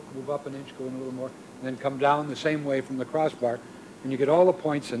little more, move up an inch, go in a little more, and then come down the same way from the crossbar, and you get all the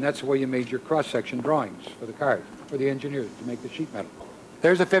points, and that's the way you made your cross-section drawings for the cars, for the engineers to make the sheet metal.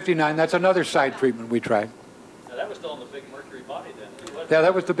 There's a '59. That's another side treatment we tried. Now, that was still in the big Mercury body then, too, wasn't it? Yeah,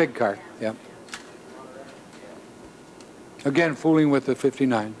 that was the big car, yeah. Again, fooling with the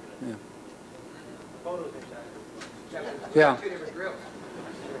 '59, yeah. Yeah.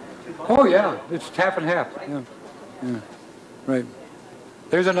 Oh, yeah, it's half and half, yeah. Yeah. Right.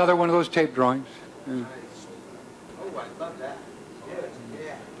 There's another one of those tape drawings. Yeah. Oh, I love that.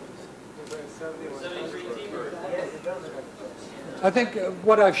 Yeah. I think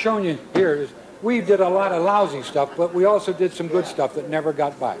what I've shown you here is we did a lot of lousy stuff, but we also did some good stuff that never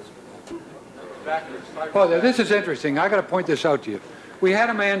got by. Oh, this is interesting. I got to point this out to you. We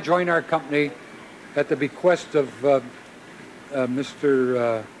had a man join our company at the bequest of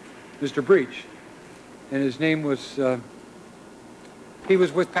Mr. Breach, and his name was, he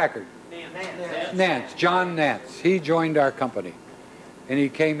was with Packard. Nance, John Nance. He joined our company, and he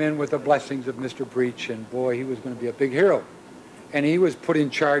came in with the blessings of Mr. Breach, and boy, he was going to be a big hero. And he was put in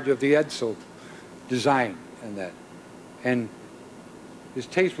charge of the EDSEL design and that. And his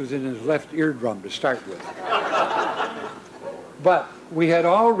taste was in his left eardrum to start with. But we had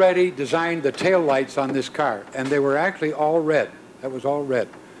already designed the tail lights on this car, and they were actually all red. That was all red,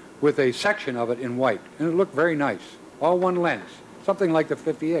 with a section of it in white. And it looked very nice. All one lens, something like the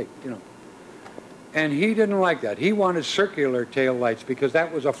 '58, you know. And he didn't like that. He wanted circular tail lights because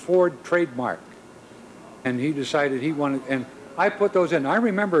that was a Ford trademark. And he decided he wanted, and I put those in. I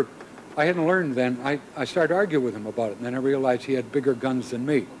remember I hadn't learned then. I started arguing with him about it, and then I realized he had bigger guns than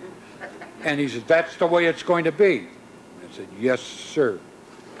me. And he said, that's the way it's going to be. I said, yes, sir.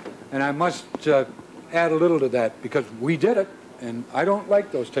 And I must add a little to that, because we did it, and I don't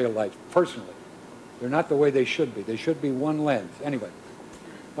like those tail lights, personally. They're not the way they should be. They should be one lens. Anyway,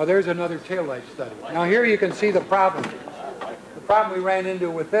 well, there's another tail light study. Now here you can see the problem. The problem we ran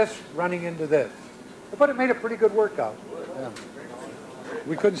into with this, running into this. But it made a pretty good workout. Yeah.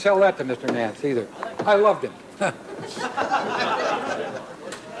 We couldn't sell that to Mr. Nance either. I loved him.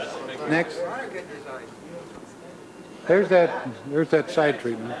 Next. There's that side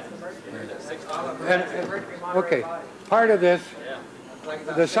treatment. Okay, part of this,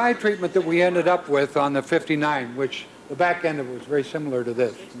 the side treatment that we ended up with on the '59, which the back end of it was very similar to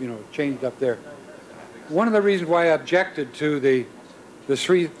this, you know, changed up there. One of the reasons why I objected to the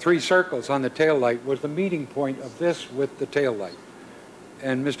three circles on the tail light was the meeting point of this with the tail light.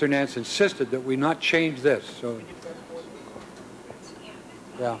 And Mr. Nance insisted that we not change this. So,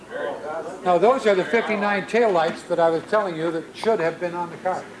 yeah. Now those are the '59 tail lights that I was telling you that should have been on the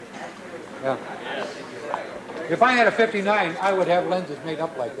car. Yeah. If I had a '59, I would have lenses made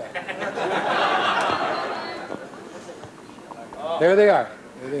up like that. There they are.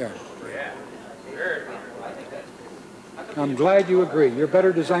 There they are. I'm glad you agree. You're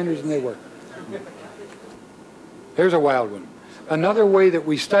better designers than they were. Here's a wild one. Another way that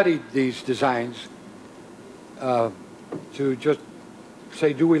we studied these designs to just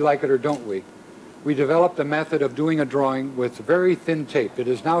say, do we like it or don't we? We developed a method of doing a drawing with very thin tape. It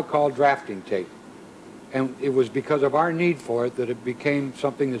is now called drafting tape. And it was because of our need for it that it became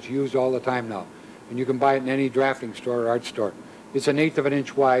something that's used all the time now. And you can buy it in any drafting store or art store. It's 1/8 of an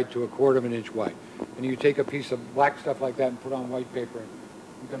inch wide to 1/4 of an inch wide. And you take a piece of black stuff like that and put on white paper, and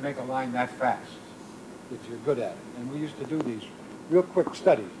you can make a line that fast if you're good at it. And we used to do these real quick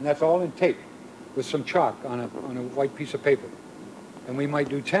studies, and that's all in tape with some chalk on a white piece of paper. And we might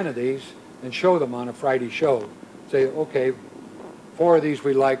do 10 of these and show them on a Friday show. Say, okay, 4 of these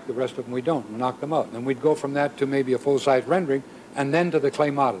we like, the rest of them we don't. We'll knock them out. And then we'd go from that to maybe a full-size rendering, and then to the clay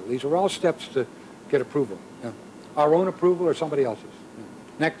model. These are all steps to get approval. Yeah. Our own approval or somebody else's. Yeah.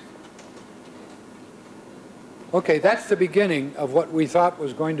 Next. Okay, that's the beginning of what we thought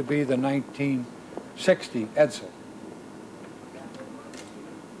was going to be the 1960 EDSEL.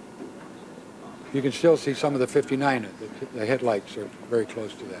 You can still see some of the 59. The headlights are very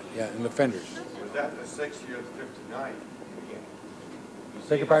close to that. Yeah, and the fenders. Was that the 60 or the 59?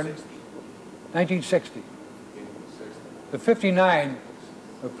 Beg your pardon? 1960. The 59,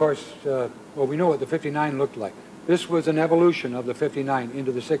 of course, well, we know what the 59 looked like. This was an evolution of the 59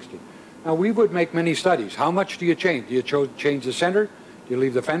 into the 60. Now, we would make many studies. How much do you change? Do you change the center? Do you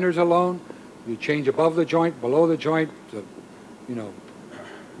leave the fenders alone? Do you change above the joint, below the joint? You know,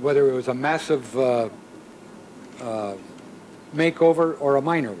 whether it was a massive makeover or a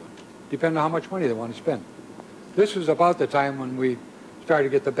minor one, depending on how much money they want to spend. This was about the time when we started to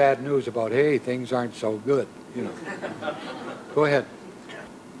get the bad news about, hey, things aren't so good, you know. Go ahead.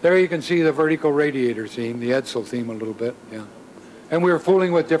 There you can see the vertical radiator theme, the EDSEL theme a little bit, yeah. And we were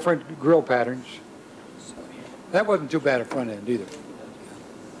fooling with different grill patterns. That wasn't too bad a front end either.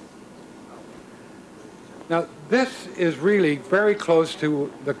 Now, this is really very close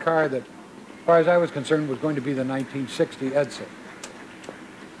to the car that, as far as I was concerned, was going to be the 1960 EDSEL.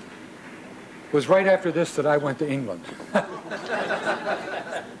 It was right after this that I went to England.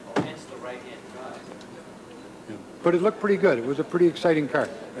 But it looked pretty good. It was a pretty exciting car.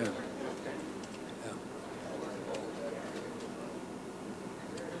 Yeah. Yeah.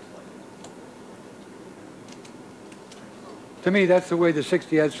 To me, that's the way the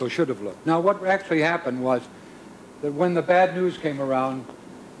 60 EDSEL should have looked. Now, what actually happened was that when the bad news came around,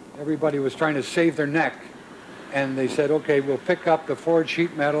 everybody was trying to save their neck, and they said, okay, we'll pick up the Ford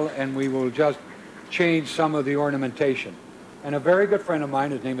sheet metal and we will just change some of the ornamentation. And a very good friend of mine,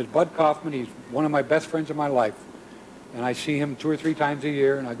 his name is Bud Kaufman, he's one of my best friends of my life, and I see him 2 or 3 times a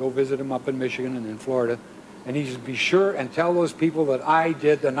year, and I go visit him up in Michigan and in Florida, and he says, be sure and tell those people that I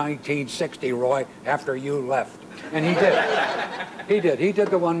did the 1960, Roy, after you left. And he did. He did. He did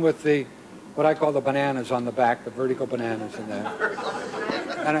the one with the, what I call the bananas on the back, the vertical bananas in there.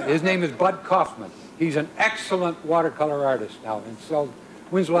 And his name is Bud Kaufman. He's an excellent watercolor artist now, and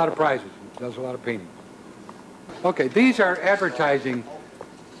wins a lot of prizes, does a lot of painting. Okay, these are advertising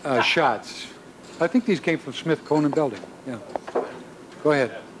shots. I think these came from Smith Conan Building. Yeah. Go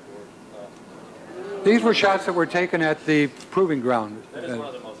ahead. These were shots that were taken at the proving ground. That is one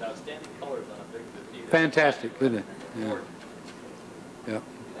of the most outstanding colors on a big 50. Fantastic, isn't it? Yeah. Yeah.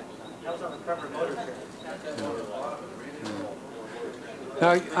 That was on the cover of Motor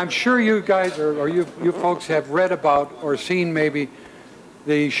Now, I'm sure you guys, or you folks have read about or seen maybe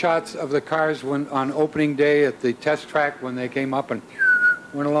the shots of the cars when on opening day at the test track when they came up and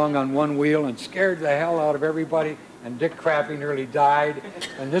went along on one wheel and scared the hell out of everybody, and Dick Crappy nearly died,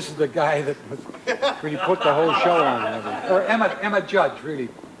 and this is the guy that really put the whole show on and everything. Or Emma Judge, really,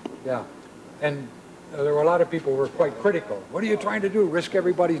 yeah. And there were a lot of people who were quite critical. What are you trying to do, risk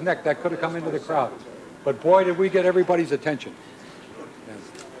everybody's neck? That could have come into the crowd. But boy, did we get everybody's attention. Yeah.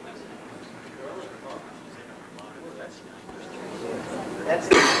 That's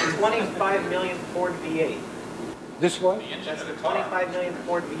the 25 million Ford V8. This was? That's the 25 million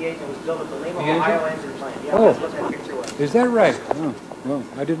Ford V8 that was built at the Lima, The engine? Ohio engine plant. Yeah, Oh. that's what that picture was. Is that right? Oh, well,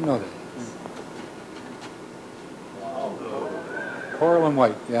 I didn't know that. Coral and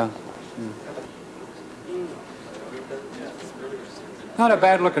white, yeah. Not a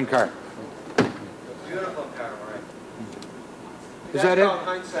bad looking car. Beautiful car, right? Is that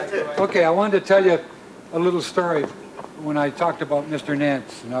it? Okay, I wanted to tell you a little story when I talked about Mr.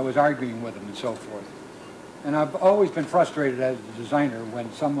 Nance and I was arguing with him and so forth. And I've always been frustrated as a designer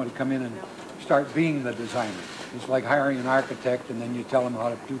when someone would come in and start being the designer. It's like hiring an architect and then you tell them how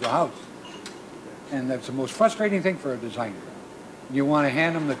to do the house. And that's the most frustrating thing for a designer. You want to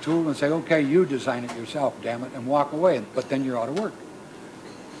hand them the tool and say, okay, you design it yourself, damn it, and walk away, but then you're out of work.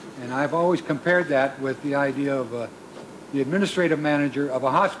 And I've always compared that with the idea of the administrative manager of a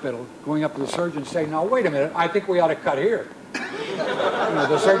hospital going up to the surgeon and saying, now wait a minute, I think we ought to cut here. You know,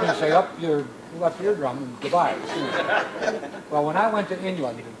 the surgeon say, up your left eardrum and goodbye. Well, when I went to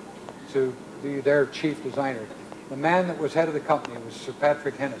England to their chief designer. The man that was head of the company was Sir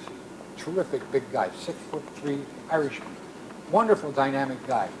Patrick Hennessy. Terrific big guy, 6'3", Irishman. Wonderful, dynamic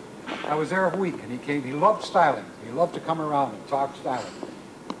guy. I was there a week, and he came. He loved styling. He loved to come around and talk styling.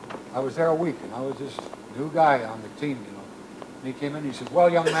 I was there a week, and I was this new guy on the team, you know. And he came in, and he said, "Well,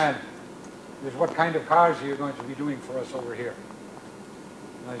 young man, here's what kind of cars are you going to be doing for us over here?"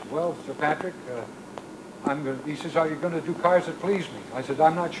 And I said, "Well, Sir Patrick, he says, "Are you going to do cars that please me?" I said,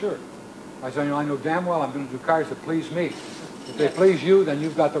 "I'm not sure." I said, "You know, I know damn well I'm going to do cars that please me. If they please you, then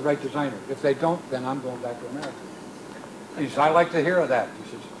you've got the right designer. If they don't, then I'm going back to America." And he says, "I like to hear that."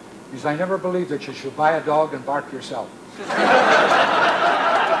 He says, "I never believed that you should buy a dog and bark yourself."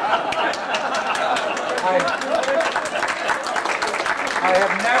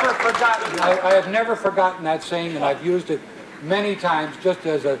 I have never forgotten that saying, and I've used it many times just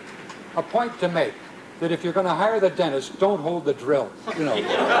as a point to make, that if you're going to hire the dentist, don't hold the drill, you know, or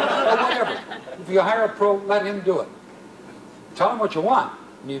whatever. If you hire a pro, let him do it. Tell him what you want,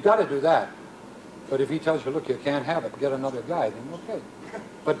 and you've got to do that. But if he tells you, "Look, you can't have it, get another guy," then okay.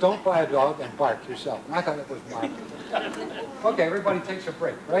 But don't buy a dog and bark yourself. And I thought it was marvelous. Okay, everybody takes a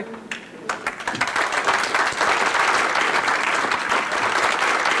break, right?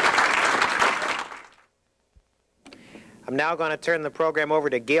 I'm now going to turn the program over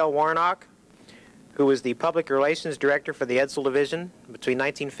to Gail Warnock, who was the Public Relations Director for the Edsel Division between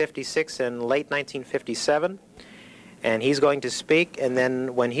 1956 and late 1957. And he's going to speak, and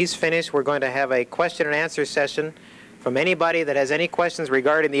then when he's finished, we're going to have a question and answer session from anybody that has any questions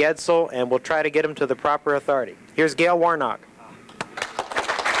regarding the Edsel, and we'll try to get them to the proper authority. Here's Gail Warnock.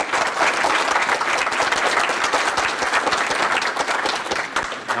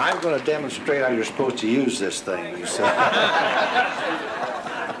 I'm going to demonstrate how you're supposed to use this thing, you see.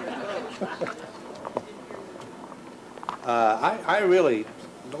 I really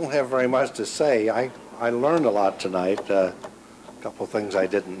don't have very much to say. I learned a lot tonight. A couple of things I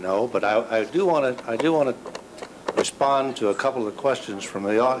didn't know, but I do want to respond to a couple of the questions from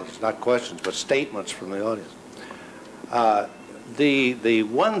the audience. Not questions, but statements from the audience. The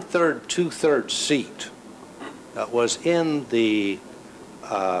 1/3, 2/3 seat that was in the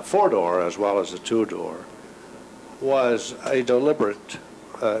 4-door as well as the 2-door was a deliberate.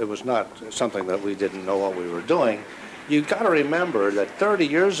 It was not something that we didn't know what we were doing. You've got to remember that 30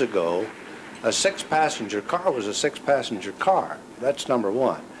 years ago, a 6-passenger car was a 6-passenger car. That's number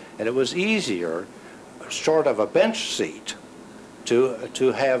one. And it was easier, short of a bench seat,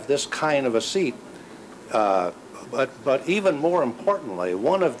 to have this kind of a seat. But even more importantly,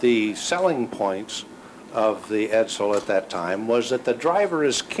 one of the selling points of the Edsel at that time was that the driver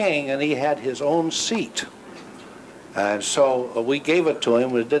is king and he had his own seat. And so we gave it to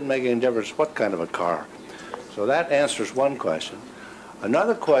him, but it didn't make any difference what kind of a car. So that answers one question.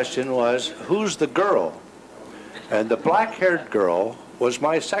 Another question was, who's the girl? And the black-haired girl was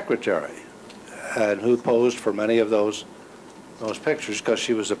my secretary, and who posed for many of those pictures because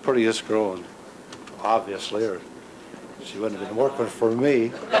she was the prettiest girl, and obviously, or she wouldn't have been working for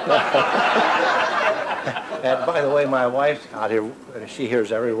me. And by the way, my wife's out here, she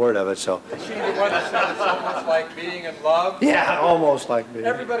hears every word of it, so. Is she the one that said it's almost like being in love? Yeah, almost like being.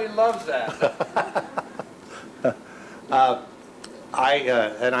 Everybody loves that.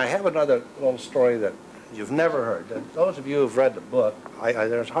 And I have another little story that you've never heard. Those of you who've read the book,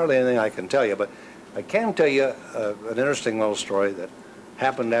 there's hardly anything I can tell you, but I can tell you an interesting little story that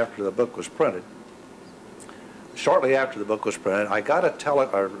happened after the book was printed. Shortly after the book was printed, I got a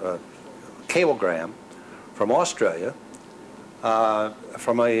cablegram from Australia,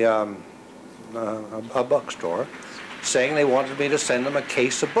 from a bookstore, saying they wanted me to send them a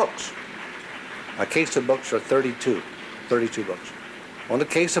case of books. A case of books are 32 books. On a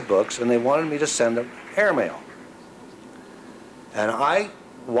case of books, and they wanted me to send them airmail. And I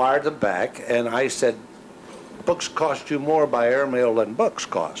wired them back, and I said, books cost you more by airmail than books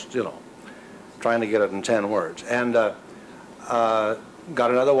cost, you know, trying to get it in 10 words. And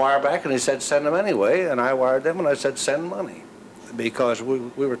got another wire back, and he said, send them anyway. And I wired them, and I said, send money. Because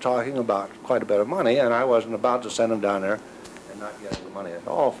we were talking about quite a bit of money, and I wasn't about to send them down there and not get the money at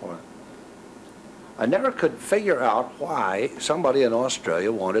all for it. I never could figure out why somebody in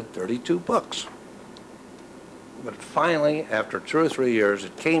Australia wanted 32 books. But finally, after 2 or 3 years,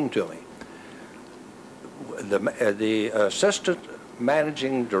 it came to me. The assistant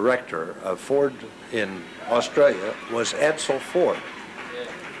managing director of Ford in Australia was Edsel Ford.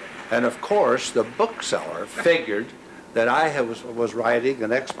 And of course, the bookseller figured that I was writing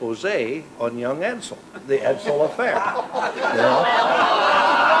an expose on young Edsel, the Edsel affair. You know?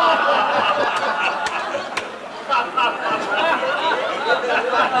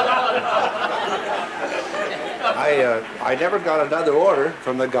 I never got another order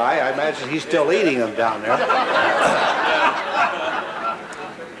from the guy. I imagine he's still eating them down there.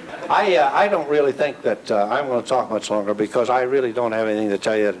 I don't really think that I'm going to talk much longer because I really don't have anything to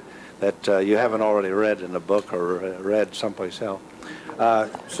tell you that you haven't already read in the book or read someplace else.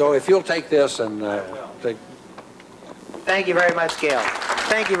 So if you'll take this and take... Thank you very much, Gail.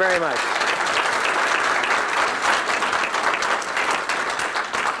 Thank you very much.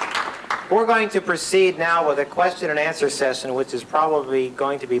 We're going to proceed now with a question and answer session, which is probably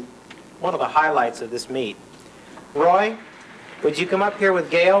going to be one of the highlights of this meet. Roy, would you come up here with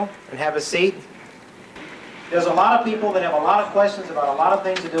Gail and have a seat? There's a lot of people that have a lot of questions about a lot of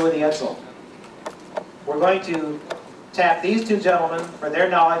things to do with the EDSEL. We're going to tap these two gentlemen for their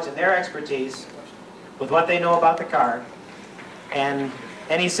knowledge and their expertise with what they know about the car, and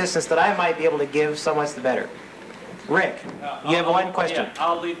any assistance that I might be able to give, so much the better. Rick, you have one question. Yeah,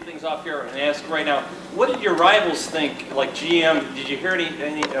 I'll leave things off here and ask right now. What did your rivals think, like GM? Did you hear any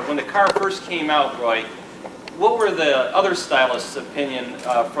when the car first came out, Roy? What were the other stylists' opinion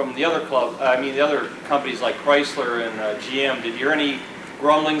from the other club? I mean, the other companies like Chrysler and GM. Did you hear any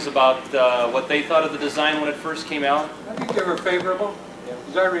grumblings about what they thought of the design when it first came out? I think they were favorable,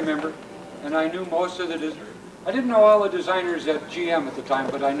 as I remember, and I knew most of the designers. I didn't know all the designers at GM at the time,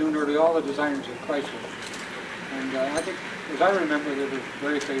 but I knew nearly all the designers at Chrysler. And I think, as I remember, they were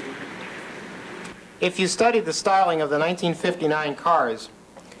very favorable. If you study the styling of the 1959 cars,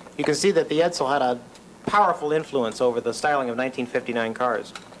 you can see that the EDSEL had a powerful influence over the styling of 1959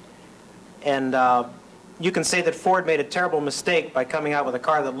 cars. And you can say that Ford made a terrible mistake by coming out with a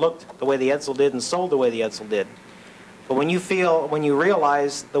car that looked the way the EDSEL did and sold the way the EDSEL did. But when you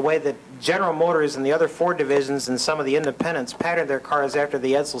realize the way that General Motors and the other Ford divisions and some of the independents patterned their cars after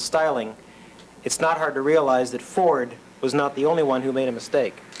the EDSEL styling, it's not hard to realize that Ford was not the only one who made a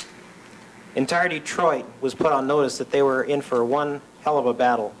mistake. Entire Detroit was put on notice that they were in for one hell of a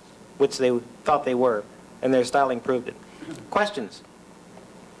battle, which they thought they were, and their styling proved it. Questions?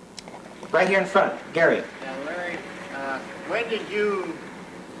 Right here in front, Gary. Now, Larry, when did you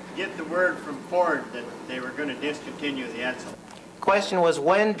get the word from Ford that they were going to discontinue the EDSEL? Question was,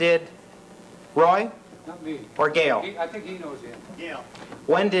 when did Roy? Not me. Or Gail? I think he knows it. Gail.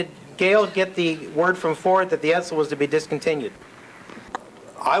 When did Gail get the word from Ford that the EDSEL was to be discontinued?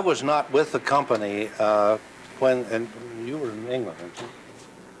 I was not with the company when, and you were in England, weren't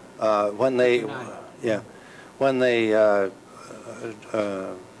you? When they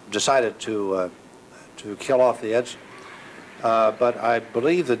decided to kill off the EDSEL. But I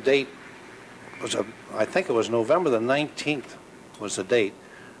believe the date was, I think it was November the 19th was the date,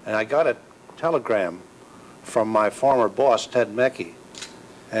 and I got a telegram from my former boss, Ted Mecke,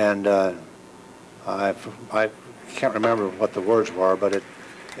 and I can't remember what the words were, but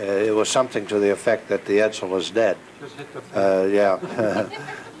it was something to the effect that the EDSEL was dead. Just hit the fan. Yeah,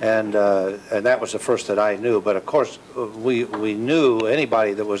 and that was the first that I knew. But of course, we knew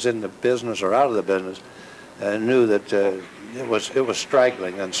anybody that was in the business or out of the business knew that it was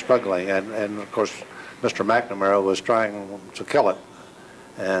straggling and struggling, and of course, Mr. McNamara was trying to kill it,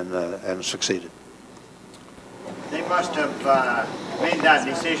 and succeeded. They must have made that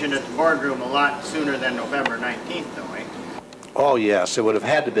decision at the boardroom a lot sooner than November 19th, though, eh? Oh, yes. It would have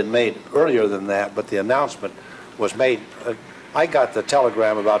had to have been made earlier than that, but the announcement was made. I got the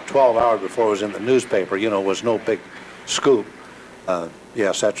telegram about 12 hours before it was in the newspaper. You know, it was no big scoop.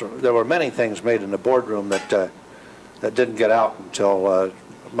 Yes, there were many things made in the boardroom that didn't get out until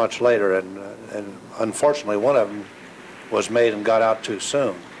much later, and unfortunately one of them was made and got out too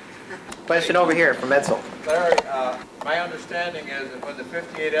soon. Question over here from EDSEL. Larry, my understanding is that when the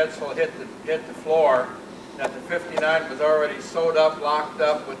 58 EDSEL hit the floor, that the 59 was already sewed up, locked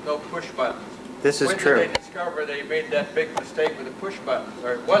up with no push buttons. This is true. When did they discover they made that big mistake with the push buttons,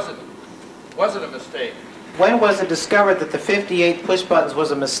 or was it a mistake? When was it discovered that the 58 push buttons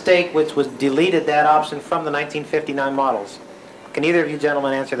was a mistake, which was deleted that option from the 1959 models? Can either of you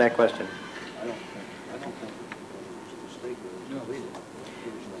gentlemen answer that question? I don't think it was a mistake. It was deleted.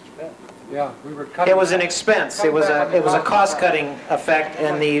 It was an expense. Yeah, we were cutting. It was an expense. It was a cost-cutting effect,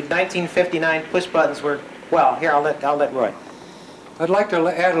 and the 1959 push buttons were. Well, here I'll let Roy. I'd like to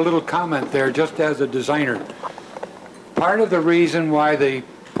add a little comment there, just as a designer. Part of the reason why the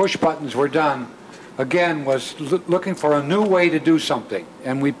push buttons were done, again, was looking for a new way to do something,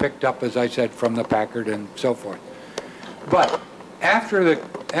 and we picked up, as I said, from the Packard and so forth. But after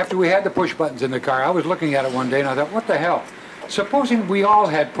we had the push buttons in the car, I was looking at it one day and I thought, what the hell? Supposing we all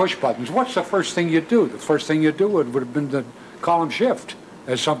had push buttons, what's the first thing you'd do? The first thing you'd do would have been the column shift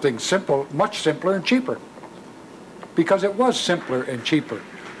as something simple, much simpler and cheaper. Because it was simpler and cheaper.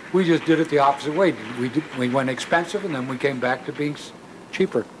 We just did it the opposite way. We went expensive, and then we came back to being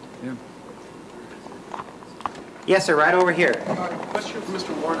cheaper. Yeah. Yes, sir, right over here. Question for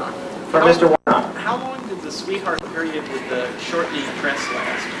Mr. Warnock. For Mr. Warnock. How long did the sweetheart period with the short lead press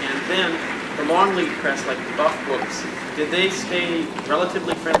last? And then the long lead press, like the Buff books, did they stay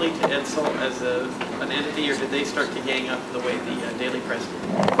relatively friendly to EDSEL as an entity, or did they start to gang up the way the daily press did?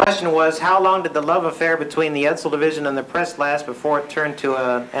 The question was, how long did the love affair between the EDSEL division and the press last before it turned to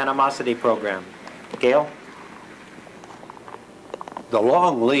an animosity program? Gail? The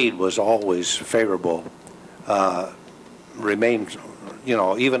long lead was always favorable. Remained, you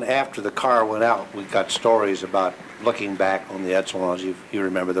know, even after the car went out, we got stories about looking back on the EDSEL, as you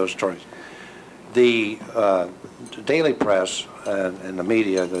remember those stories. The daily press and the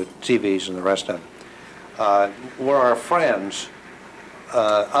media, the TVs and the rest of them, were our friends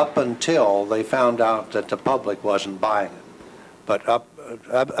up until they found out that the public wasn't buying it. But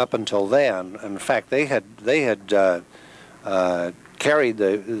up until then, in fact, they had carried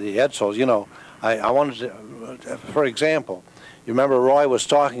the EDSELs. You know, I wanted to, for example, you remember Roy was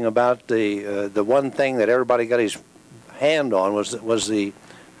talking about the one thing that everybody got his hand on was the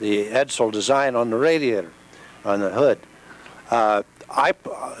EDSEL design on the radiator, on the hood.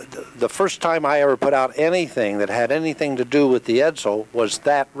 The first time I ever put out anything that had anything to do with the EDSEL was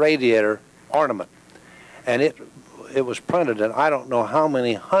that radiator ornament, and it was printed in I don't know how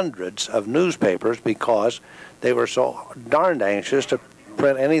many hundreds of newspapers because they were so darned anxious to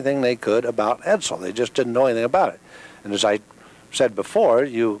print anything they could about EDSEL. They just didn't know anything about it. And as I said before,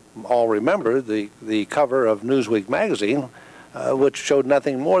 you all remember the cover of Newsweek magazine, which showed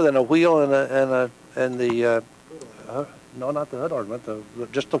nothing more than a wheel and the no, not the hood ornament,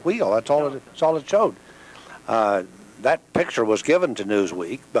 just the wheel. That's all it showed. That picture was given to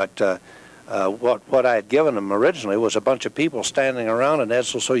Newsweek, but what I had given them originally was a bunch of people standing around an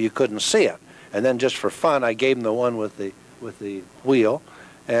EDSEL so you couldn't see it. And then just for fun, I gave them the one with the wheel,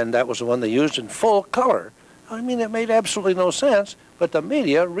 and that was the one they used in full color. I mean, it made absolutely no sense, but the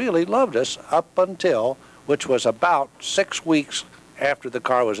media really loved us up until, which was about 6 weeks after the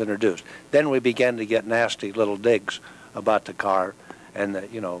car was introduced. Then we began to get nasty little digs about the car, and the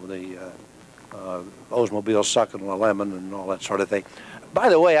Oldsmobile sucking a lemon and all that sort of thing. By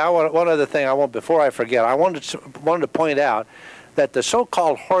the way, one other thing I want before I forget. I wanted to point out that the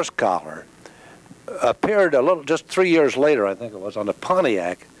so-called horse collar appeared just 3 years later, I think it was, on the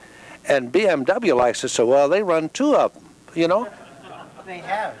Pontiac, and BMW likes it so well they run 2 of them. You know. They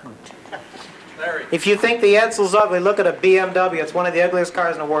have. Larry. If you think the EDSEL's ugly, look at a BMW. It's one of the ugliest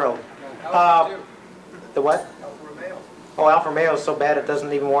cars in the world. The what? Alfa Romeo. Oh, Alfa Romeo is so bad it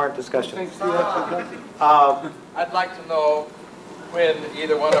doesn't even warrant discussion. I'd like to know when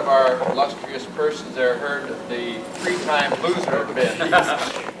either one of our illustrious persons there heard the 3-time loser bid.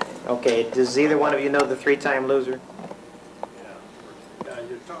 Okay, does either one of you know the 3-time loser?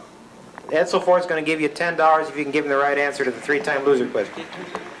 EDSEL Ford's going to give you $10 if you can give him the right answer to the 3-time loser question.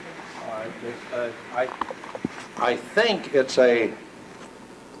 I think it's a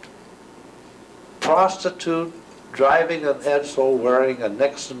prostitute driving an EDSEL wearing a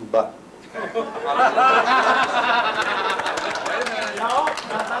Nixon button.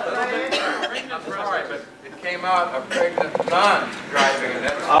 Sorry, but it came out a pregnant nun driving an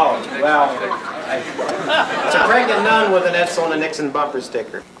EDSEL. Oh, well, it's a pregnant nun with an EDSEL and a Nixon bumper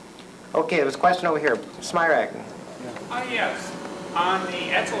sticker. Okay, there was a question over here. Smirak. Yes. On the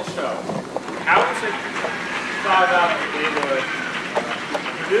EDSEL show, how was it thought out that they would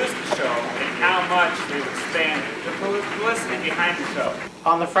produce the show and how much they would spend the publicity behind the show?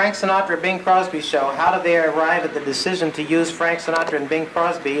 On the Frank Sinatra Bing Crosby show, how did they arrive at the decision to use Frank Sinatra and Bing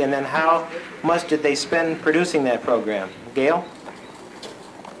Crosby, and then how much did they spend producing that program? Gail?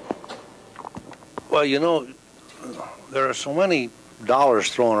 Well, you know, there are so many dollars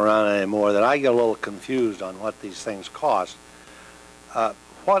thrown around anymore that I get a little confused on what these things cost.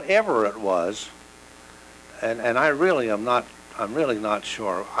 Whatever it was, and I'm really not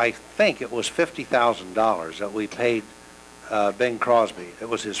sure. I think it was $50,000 that we paid Bing Crosby. It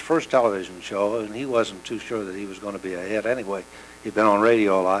was his first television show, and he wasn't too sure that he was going to be a hit anyway. He'd been on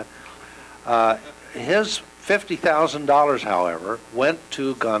radio a lot. His $50,000, however, went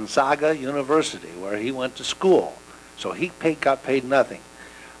to Gonzaga University, where he went to school. So he got paid nothing.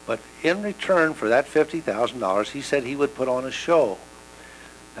 But in return for that $50,000, he said he would put on a show.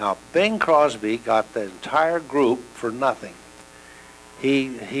 Now, Bing Crosby got the entire group for nothing.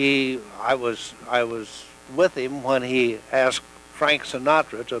 I was with him when he asked Frank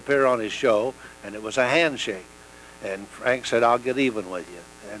Sinatra to appear on his show, and it was a handshake. And Frank said, "I'll get even with you."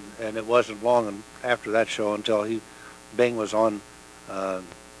 And it wasn't long after that show until Bing was on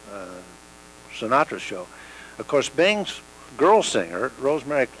Sinatra show. Of course, Bing's girl singer,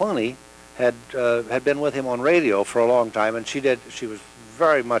 Rosemary Clooney, had been with him on radio for a long time, and she was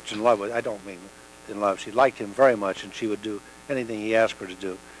very much in love with, I don't mean in love, she liked him very much, and she would do anything he asked her to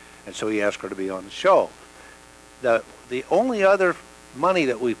do, and so he asked her to be on the show. The only other money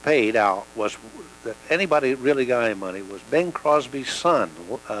that we paid out was, that anybody really got any money, was Bing Crosby's son,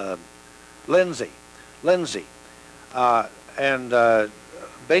 Lindsay.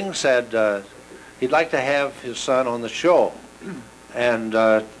 Bing said he'd like to have his son on the show, and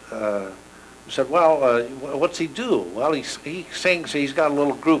said, well, what's he do? Well, he sings, he's got a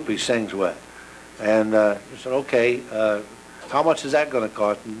little group he sings with. And he said, okay, how much is that going to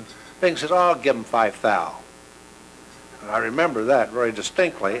cost? And Bing says, oh, I'll give him $5,000. I remember that very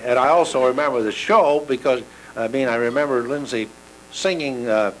distinctly, and I also remember the show because, I remember Lindsay singing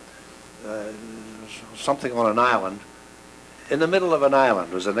something on an island. In the Middle of an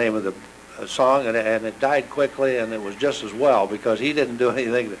Island was the name of the song, and it died quickly, and it was just as well because he didn't do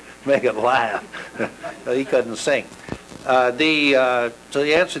anything to make it laugh. He couldn't sing. So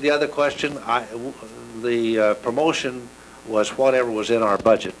the answer to the other question, the promotion was whatever was in our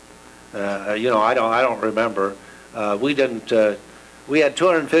budget. I don't remember. We had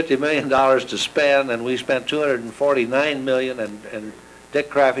 $250 million to spend, and we spent $249 million, and Dick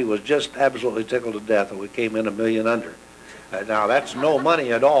Craffey was just absolutely tickled to death, and we came in $1 million under. Now, that's no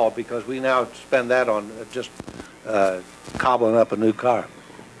money at all, because we now spend that on just cobbling up a new car.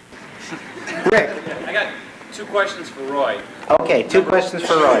 Rick. I got two questions for Roy. Okay, two questions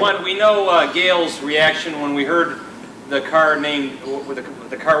for Roy. One, we know Gail's reaction when we heard the car named,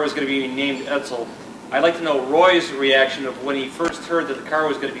 the car was going to be named Edsel. I'd like to know Roy's reaction of when he first heard that the car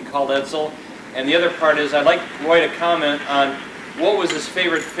was going to be called Edsel. And the other part is, I'd like Roy to comment on what was his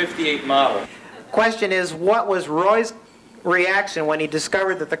favorite 58 model. Question is, what was Roy's reaction when he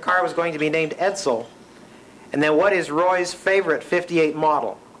discovered that the car was going to be named Edsel? And then what is Roy's favorite 58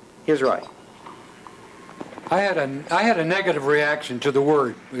 model? Here's Roy. I had a negative reaction to the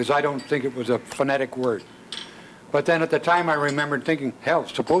word because I don't think it was a phonetic word. But then at the time I remembered thinking, hell,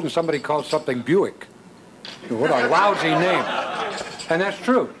 supposing somebody calls something Buick. What a lousy name. And that's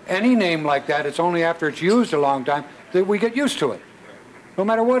true. Any name like that, it's only after it's used a long time that we get used to it, no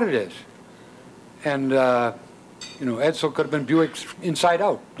matter what it is. And, Edsel could have been Buick inside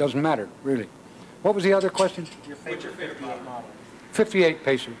out. Doesn't matter, really. What was the other question? Your favorite 58 model. 58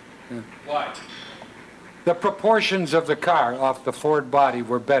 Pacer. Yeah. Why? The proportions of the car off the Ford body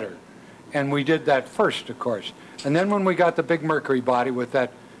were better. And we did that first, of course. And then when we got the big Mercury body with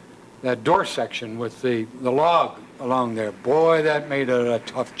that door section with the log along there, boy, that made it a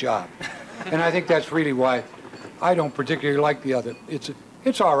tough job. And I think that's really why I don't particularly like the other.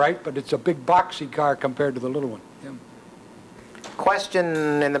 It's all right, but it's a big boxy car compared to the little one. Yeah.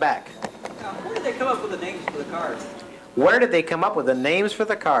 Question in the back. Where did they come up with the names for the cars? Where did they come up with the names for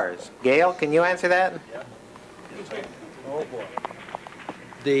the cars? Gail, can you answer that? Yeah. Oh, boy.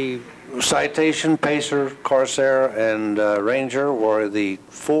 The Citation, Pacer, Corsair, and Ranger were the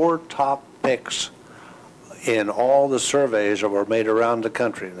 4 top picks in all the surveys that were made around the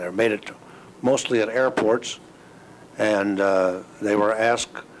country. They were made mostly at airports, and they were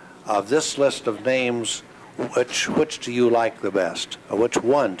asked, of this list of names, which do you like the best? Or which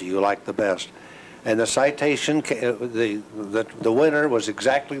one do you like the best? And the Citation, the winner was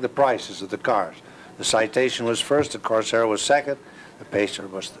exactly the prices of the cars. The Citation was first, the Corsair was second, the Pacer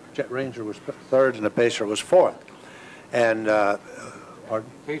was, Ranger was third, and the Pacer was fourth. And, pardon?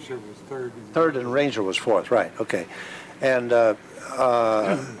 Pacer was third. Third and Ranger was fourth, right, okay. And as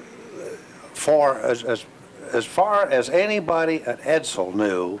far as anybody at Edsel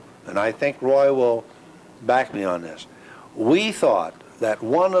knew, and I think Roy will back me on this, we thought that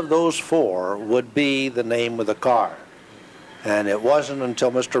one of those 4 would be the name of the car. And it wasn't until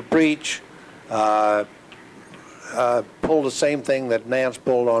Mr. Breach pulled the same thing that Nance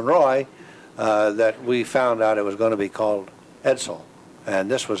pulled on Roy that we found out it was going to be called Edsel. And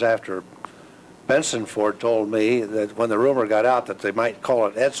this was after Benson Ford told me that when the rumor got out that they might call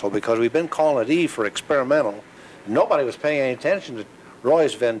it Edsel, because we've been calling it E for experimental. Nobody was paying any attention to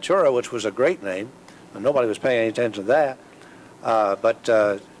Roy's Ventura, which was a great name, and nobody was paying any attention to that. I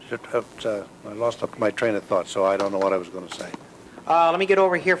lost my train of thought, so I don't know what I was going to say. Let me get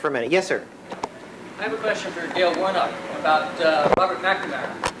over here for a minute. Yes, sir. I have a question for Gail Warnock about Robert McNamara.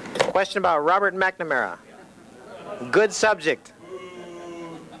 Question about Robert McNamara. Good subject.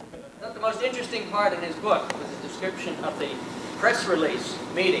 The most interesting part in his book was the description of the press release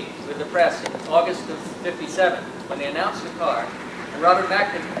meeting with the press in August of '57 when they announced the car. And Robert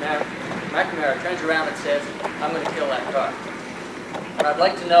McNamara turns around and says, "I'm going to kill that car." But I'd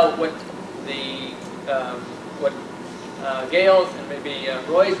like to know what Gail's and maybe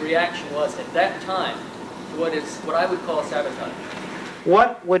Roy's reaction was at that time to what I would call sabotage.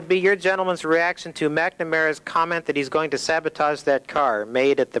 What would be your gentleman's reaction to McNamara's comment that he's going to sabotage that car,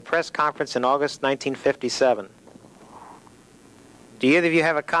 made at the press conference in August 1957? Do either of you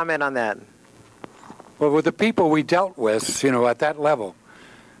have a comment on that? Well, with the people we dealt with, you know, at that level,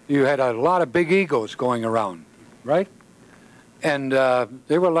 you had a lot of big egos going around, right? And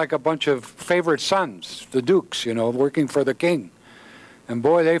they were like a bunch of favorite sons, the dukes, you know, working for the king. And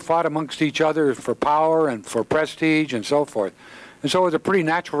boy, they fought amongst each other for power and for prestige and so forth. And so it was a pretty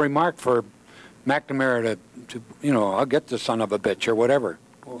natural remark for McNamara to you know, I'll get the son of a bitch or whatever.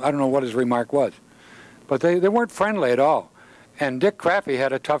 Well, I don't know what his remark was. But they weren't friendly at all. And Dick Craffey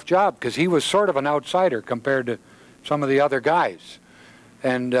had a tough job because he was sort of an outsider compared to some of the other guys.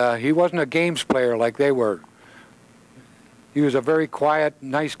 And he wasn't a games player like they were. He was a very quiet,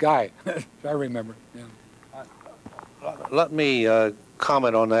 nice guy. I remember. Yeah. Let me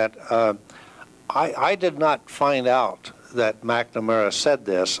comment on that. I did not find out that McNamara said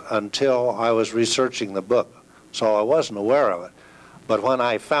this until I was researching the book, so I wasn't aware of it. But when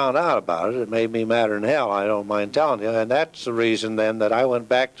I found out about it, it made me madder than hell, I don't mind telling you, and that's the reason then that I went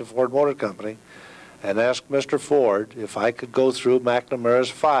back to Ford Motor Company and asked Mr. Ford if I could go through McNamara's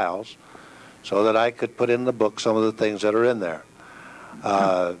files so that I could put in the book some of the things that are in there.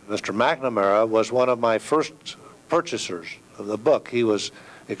 Mr. McNamara was one of my first purchasers of the book. He was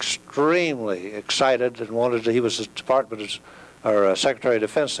extremely excited and wanted to, he was the Secretary of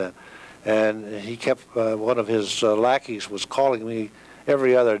Defense then, and he kept, one of his lackeys was calling me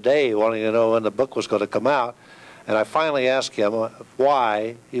every other day wanting to know when the book was going to come out, and I finally asked him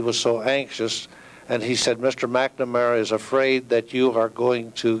why he was so anxious, and he said, Mr. McNamara is afraid that you are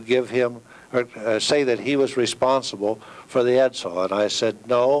going to give him, or say that he was responsible for the EDSEL. And I said,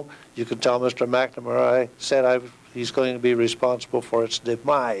 no, you can tell Mr. McNamara I said he's going to be responsible for its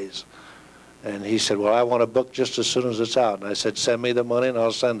demise. And he said, well, I want a book just as soon as it's out. And I said, send me the money and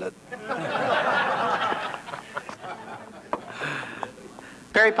I'll send it.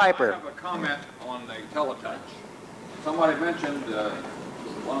 Barry Piper. I have a comment on the teletouch. Somebody mentioned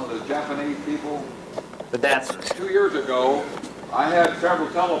one of the Japanese people. The dancers. 2 years ago, I had several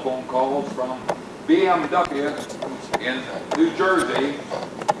telephone calls from BMW in New Jersey,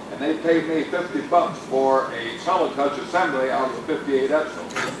 and they paid me $50 for a teletouch assembly out of the 58 EDSEL.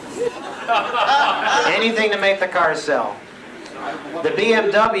 Anything to make the car sell. The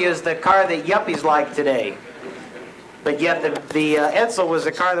BMW is the car that yuppies like today. But yet the EDSEL was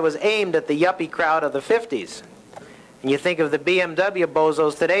a car that was aimed at the yuppie crowd of the 50s. And you think of the BMW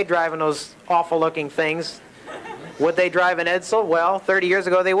bozos today driving those awful-looking things. Would they drive an EDSEL? Well, 30 years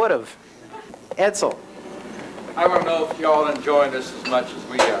ago they would have. EDSEL. I want to know if y'all enjoying this as much as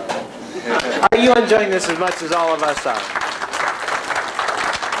we are. Are you enjoying this as much as all of us are?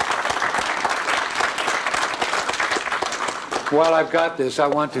 While I've got this, I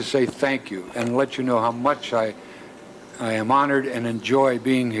want to say thank you and let you know how much I am honored and enjoy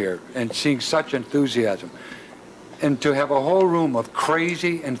being here and seeing such enthusiasm. And to have a whole room of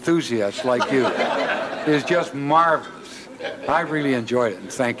crazy enthusiasts like you is just marvelous. I really enjoyed it,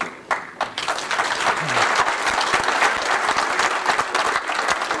 and thank you.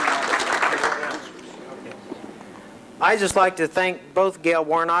 I'd just like to thank both Gail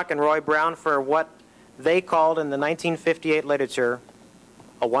Warnock and Roy Brown for what they called in the 1958 literature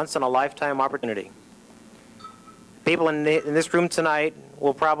a once-in-a-lifetime opportunity. People in this room tonight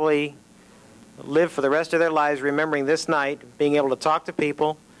will probably live for the rest of their lives remembering this night, being able to talk to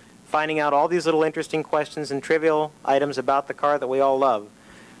people, finding out all these little interesting questions and trivial items about the car that we all love.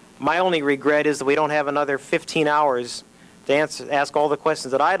 My only regret is that we don't have another 15 hours to ask all the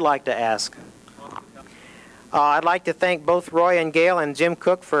questions that I'd like to ask. I'd like to thank both Roy and Gail and Jim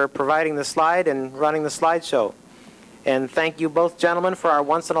Cook for providing the slide and running the slideshow. And thank you both gentlemen for our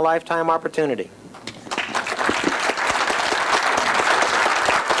once-in-a-lifetime opportunity.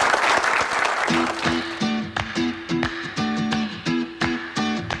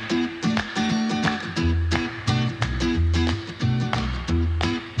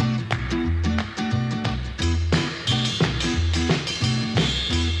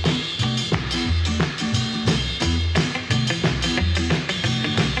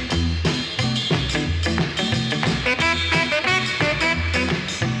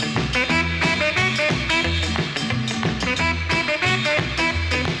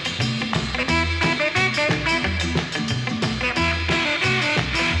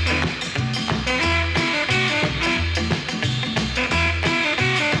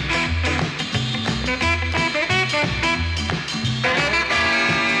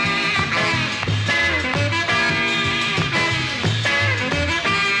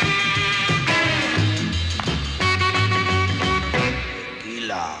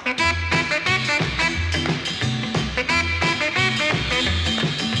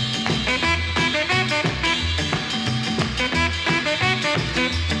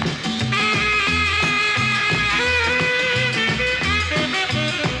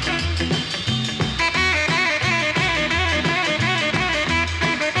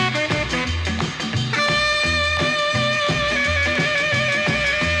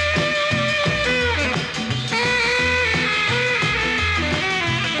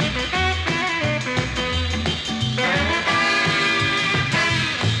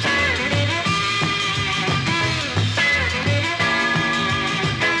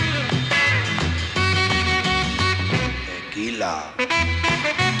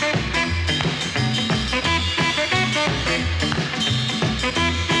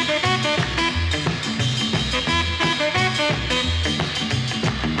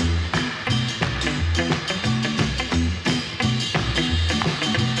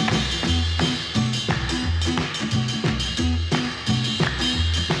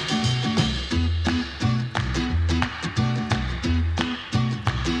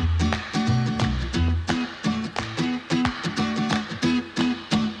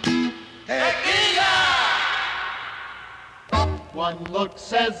 One look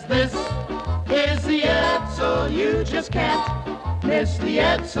says this is the EDSEL. You just can't miss the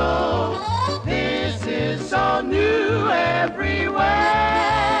EDSEL. This is so new every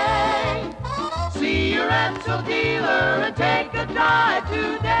way. See your EDSEL dealer and take a drive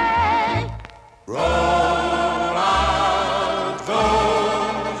today. Roll out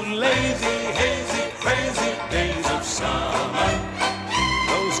those lazy, hazy, crazy days of summer.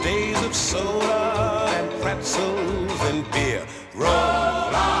 Those days of soda and pretzels and beer. Roll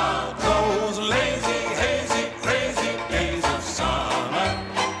out those lazy, hazy, crazy days of summer.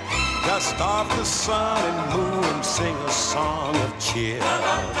 Dust off the sun and moon and sing a song of cheer.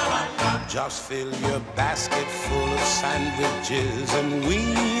 Just fill your basket full of sandwiches and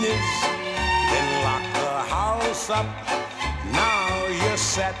weenies. Then lock the house up, now you're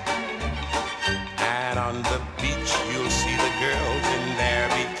set. And on the beach you'll see the girls in their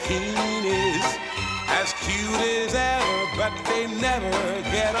bikinis. As cute as ever, but they never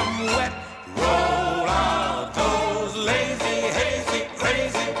get them wet. Roll out those lazy, hazy,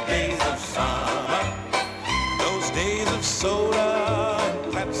 crazy days of summer. Those days of soda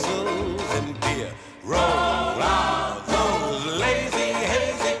and pretzels and beer. Roll out those lazy,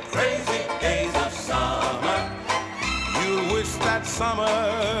 hazy, crazy days of summer. You'll wish that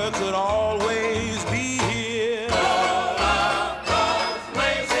summer could always be here. Roll out those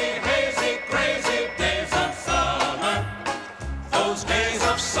lazy, hazy, crazy days of summer. Those days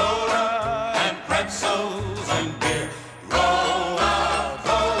of soda and pretzels and beer. Roll out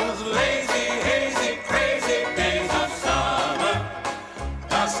those lazy, hazy, crazy days of summer.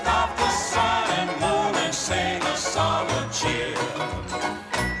 Dust off the sun and moon and sing a song of cheer.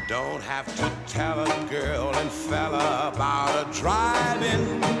 Don't have to tell a girl and fella about a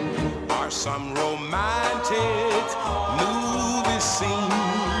drive-in or some romantic movie scene.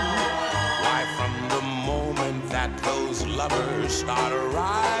 Why, from the moment that those lovers start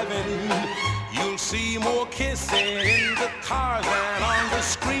arriving, you'll see more kissing in the cars than on the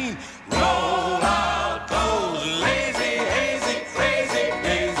screen. Roll out those lazy, hazy, crazy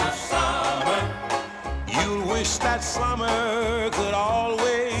days of summer. You'll wish that summer could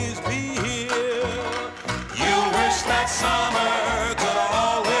always be here. You'll wish that summer could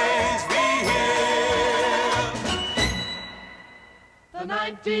always be here. The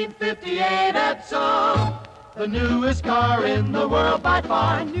 1958 EDSEL, the newest car in the world by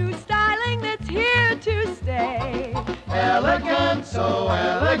far. New styling that's here to stay. Elegant, so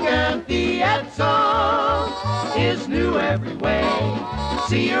elegant, the EDSEL is new every way.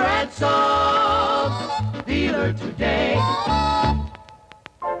 See your EDSEL dealer today.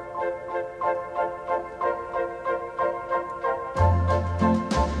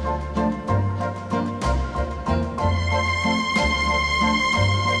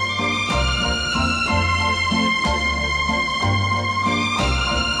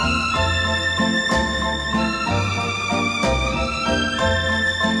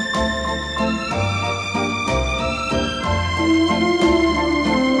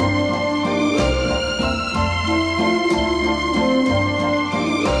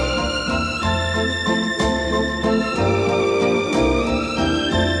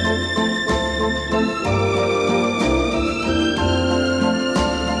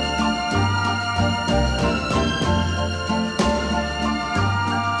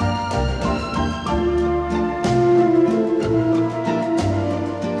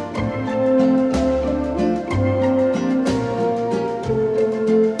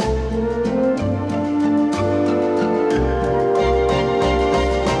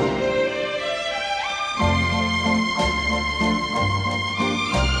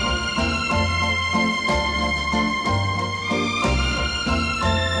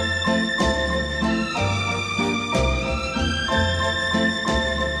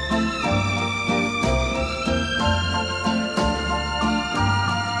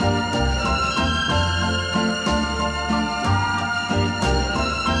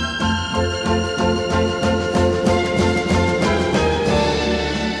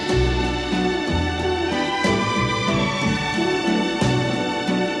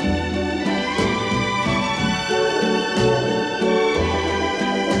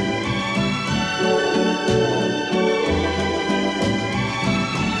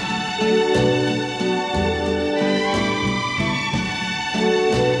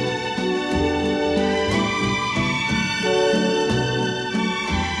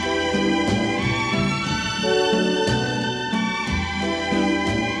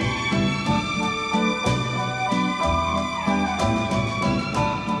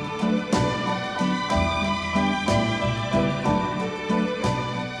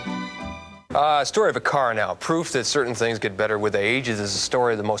 Story of a car now. Proof that certain things get better with age. This is a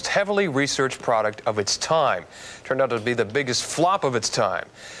story of the most heavily researched product of its time. Turned out to be the biggest flop of its time.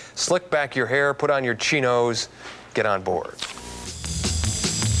 Slick back your hair, put on your chinos, get on board.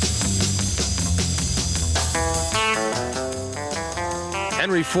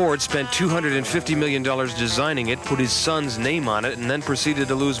 Henry Ford spent $250 million designing it, put his son's name on it, and then proceeded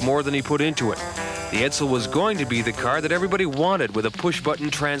to lose more than he put into it. The Edsel was going to be the car that everybody wanted, with a push-button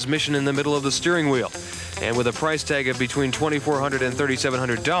transmission in the middle of the steering wheel. And with a price tag of between $2,400 and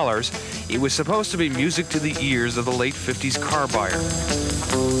 $3,700, it was supposed to be music to the ears of the late 50s car buyer.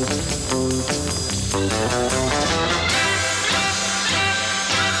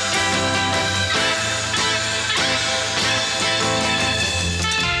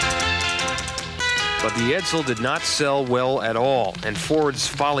 But the Edsel did not sell well at all, and Ford's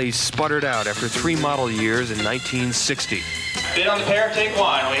follies sputtered out after 3 model years in 1960. Bid on the pair, take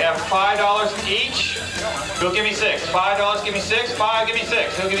one. We have $5 each. Who'll give me 6? $5, give me 6. 5, give me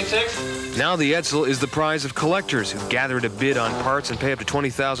 6. Who'll give me 6? Now the Edsel is the prize of collectors who gather to bid on parts and pay up to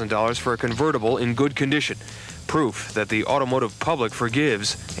 $20,000 for a convertible in good condition. Proof that the automotive public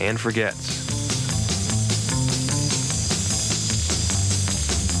forgives and forgets.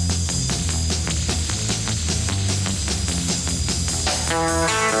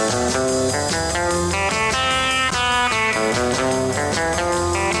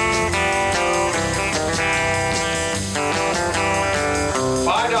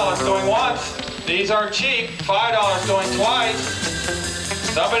 $5 going once. These are cheap. $5 going twice.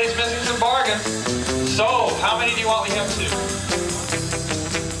 Somebody's missing some bargains. So, how many do you want me up to?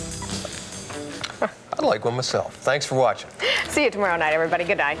 I'd like one myself. Thanks for watching. See you tomorrow night, everybody.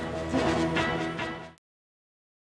 Good night.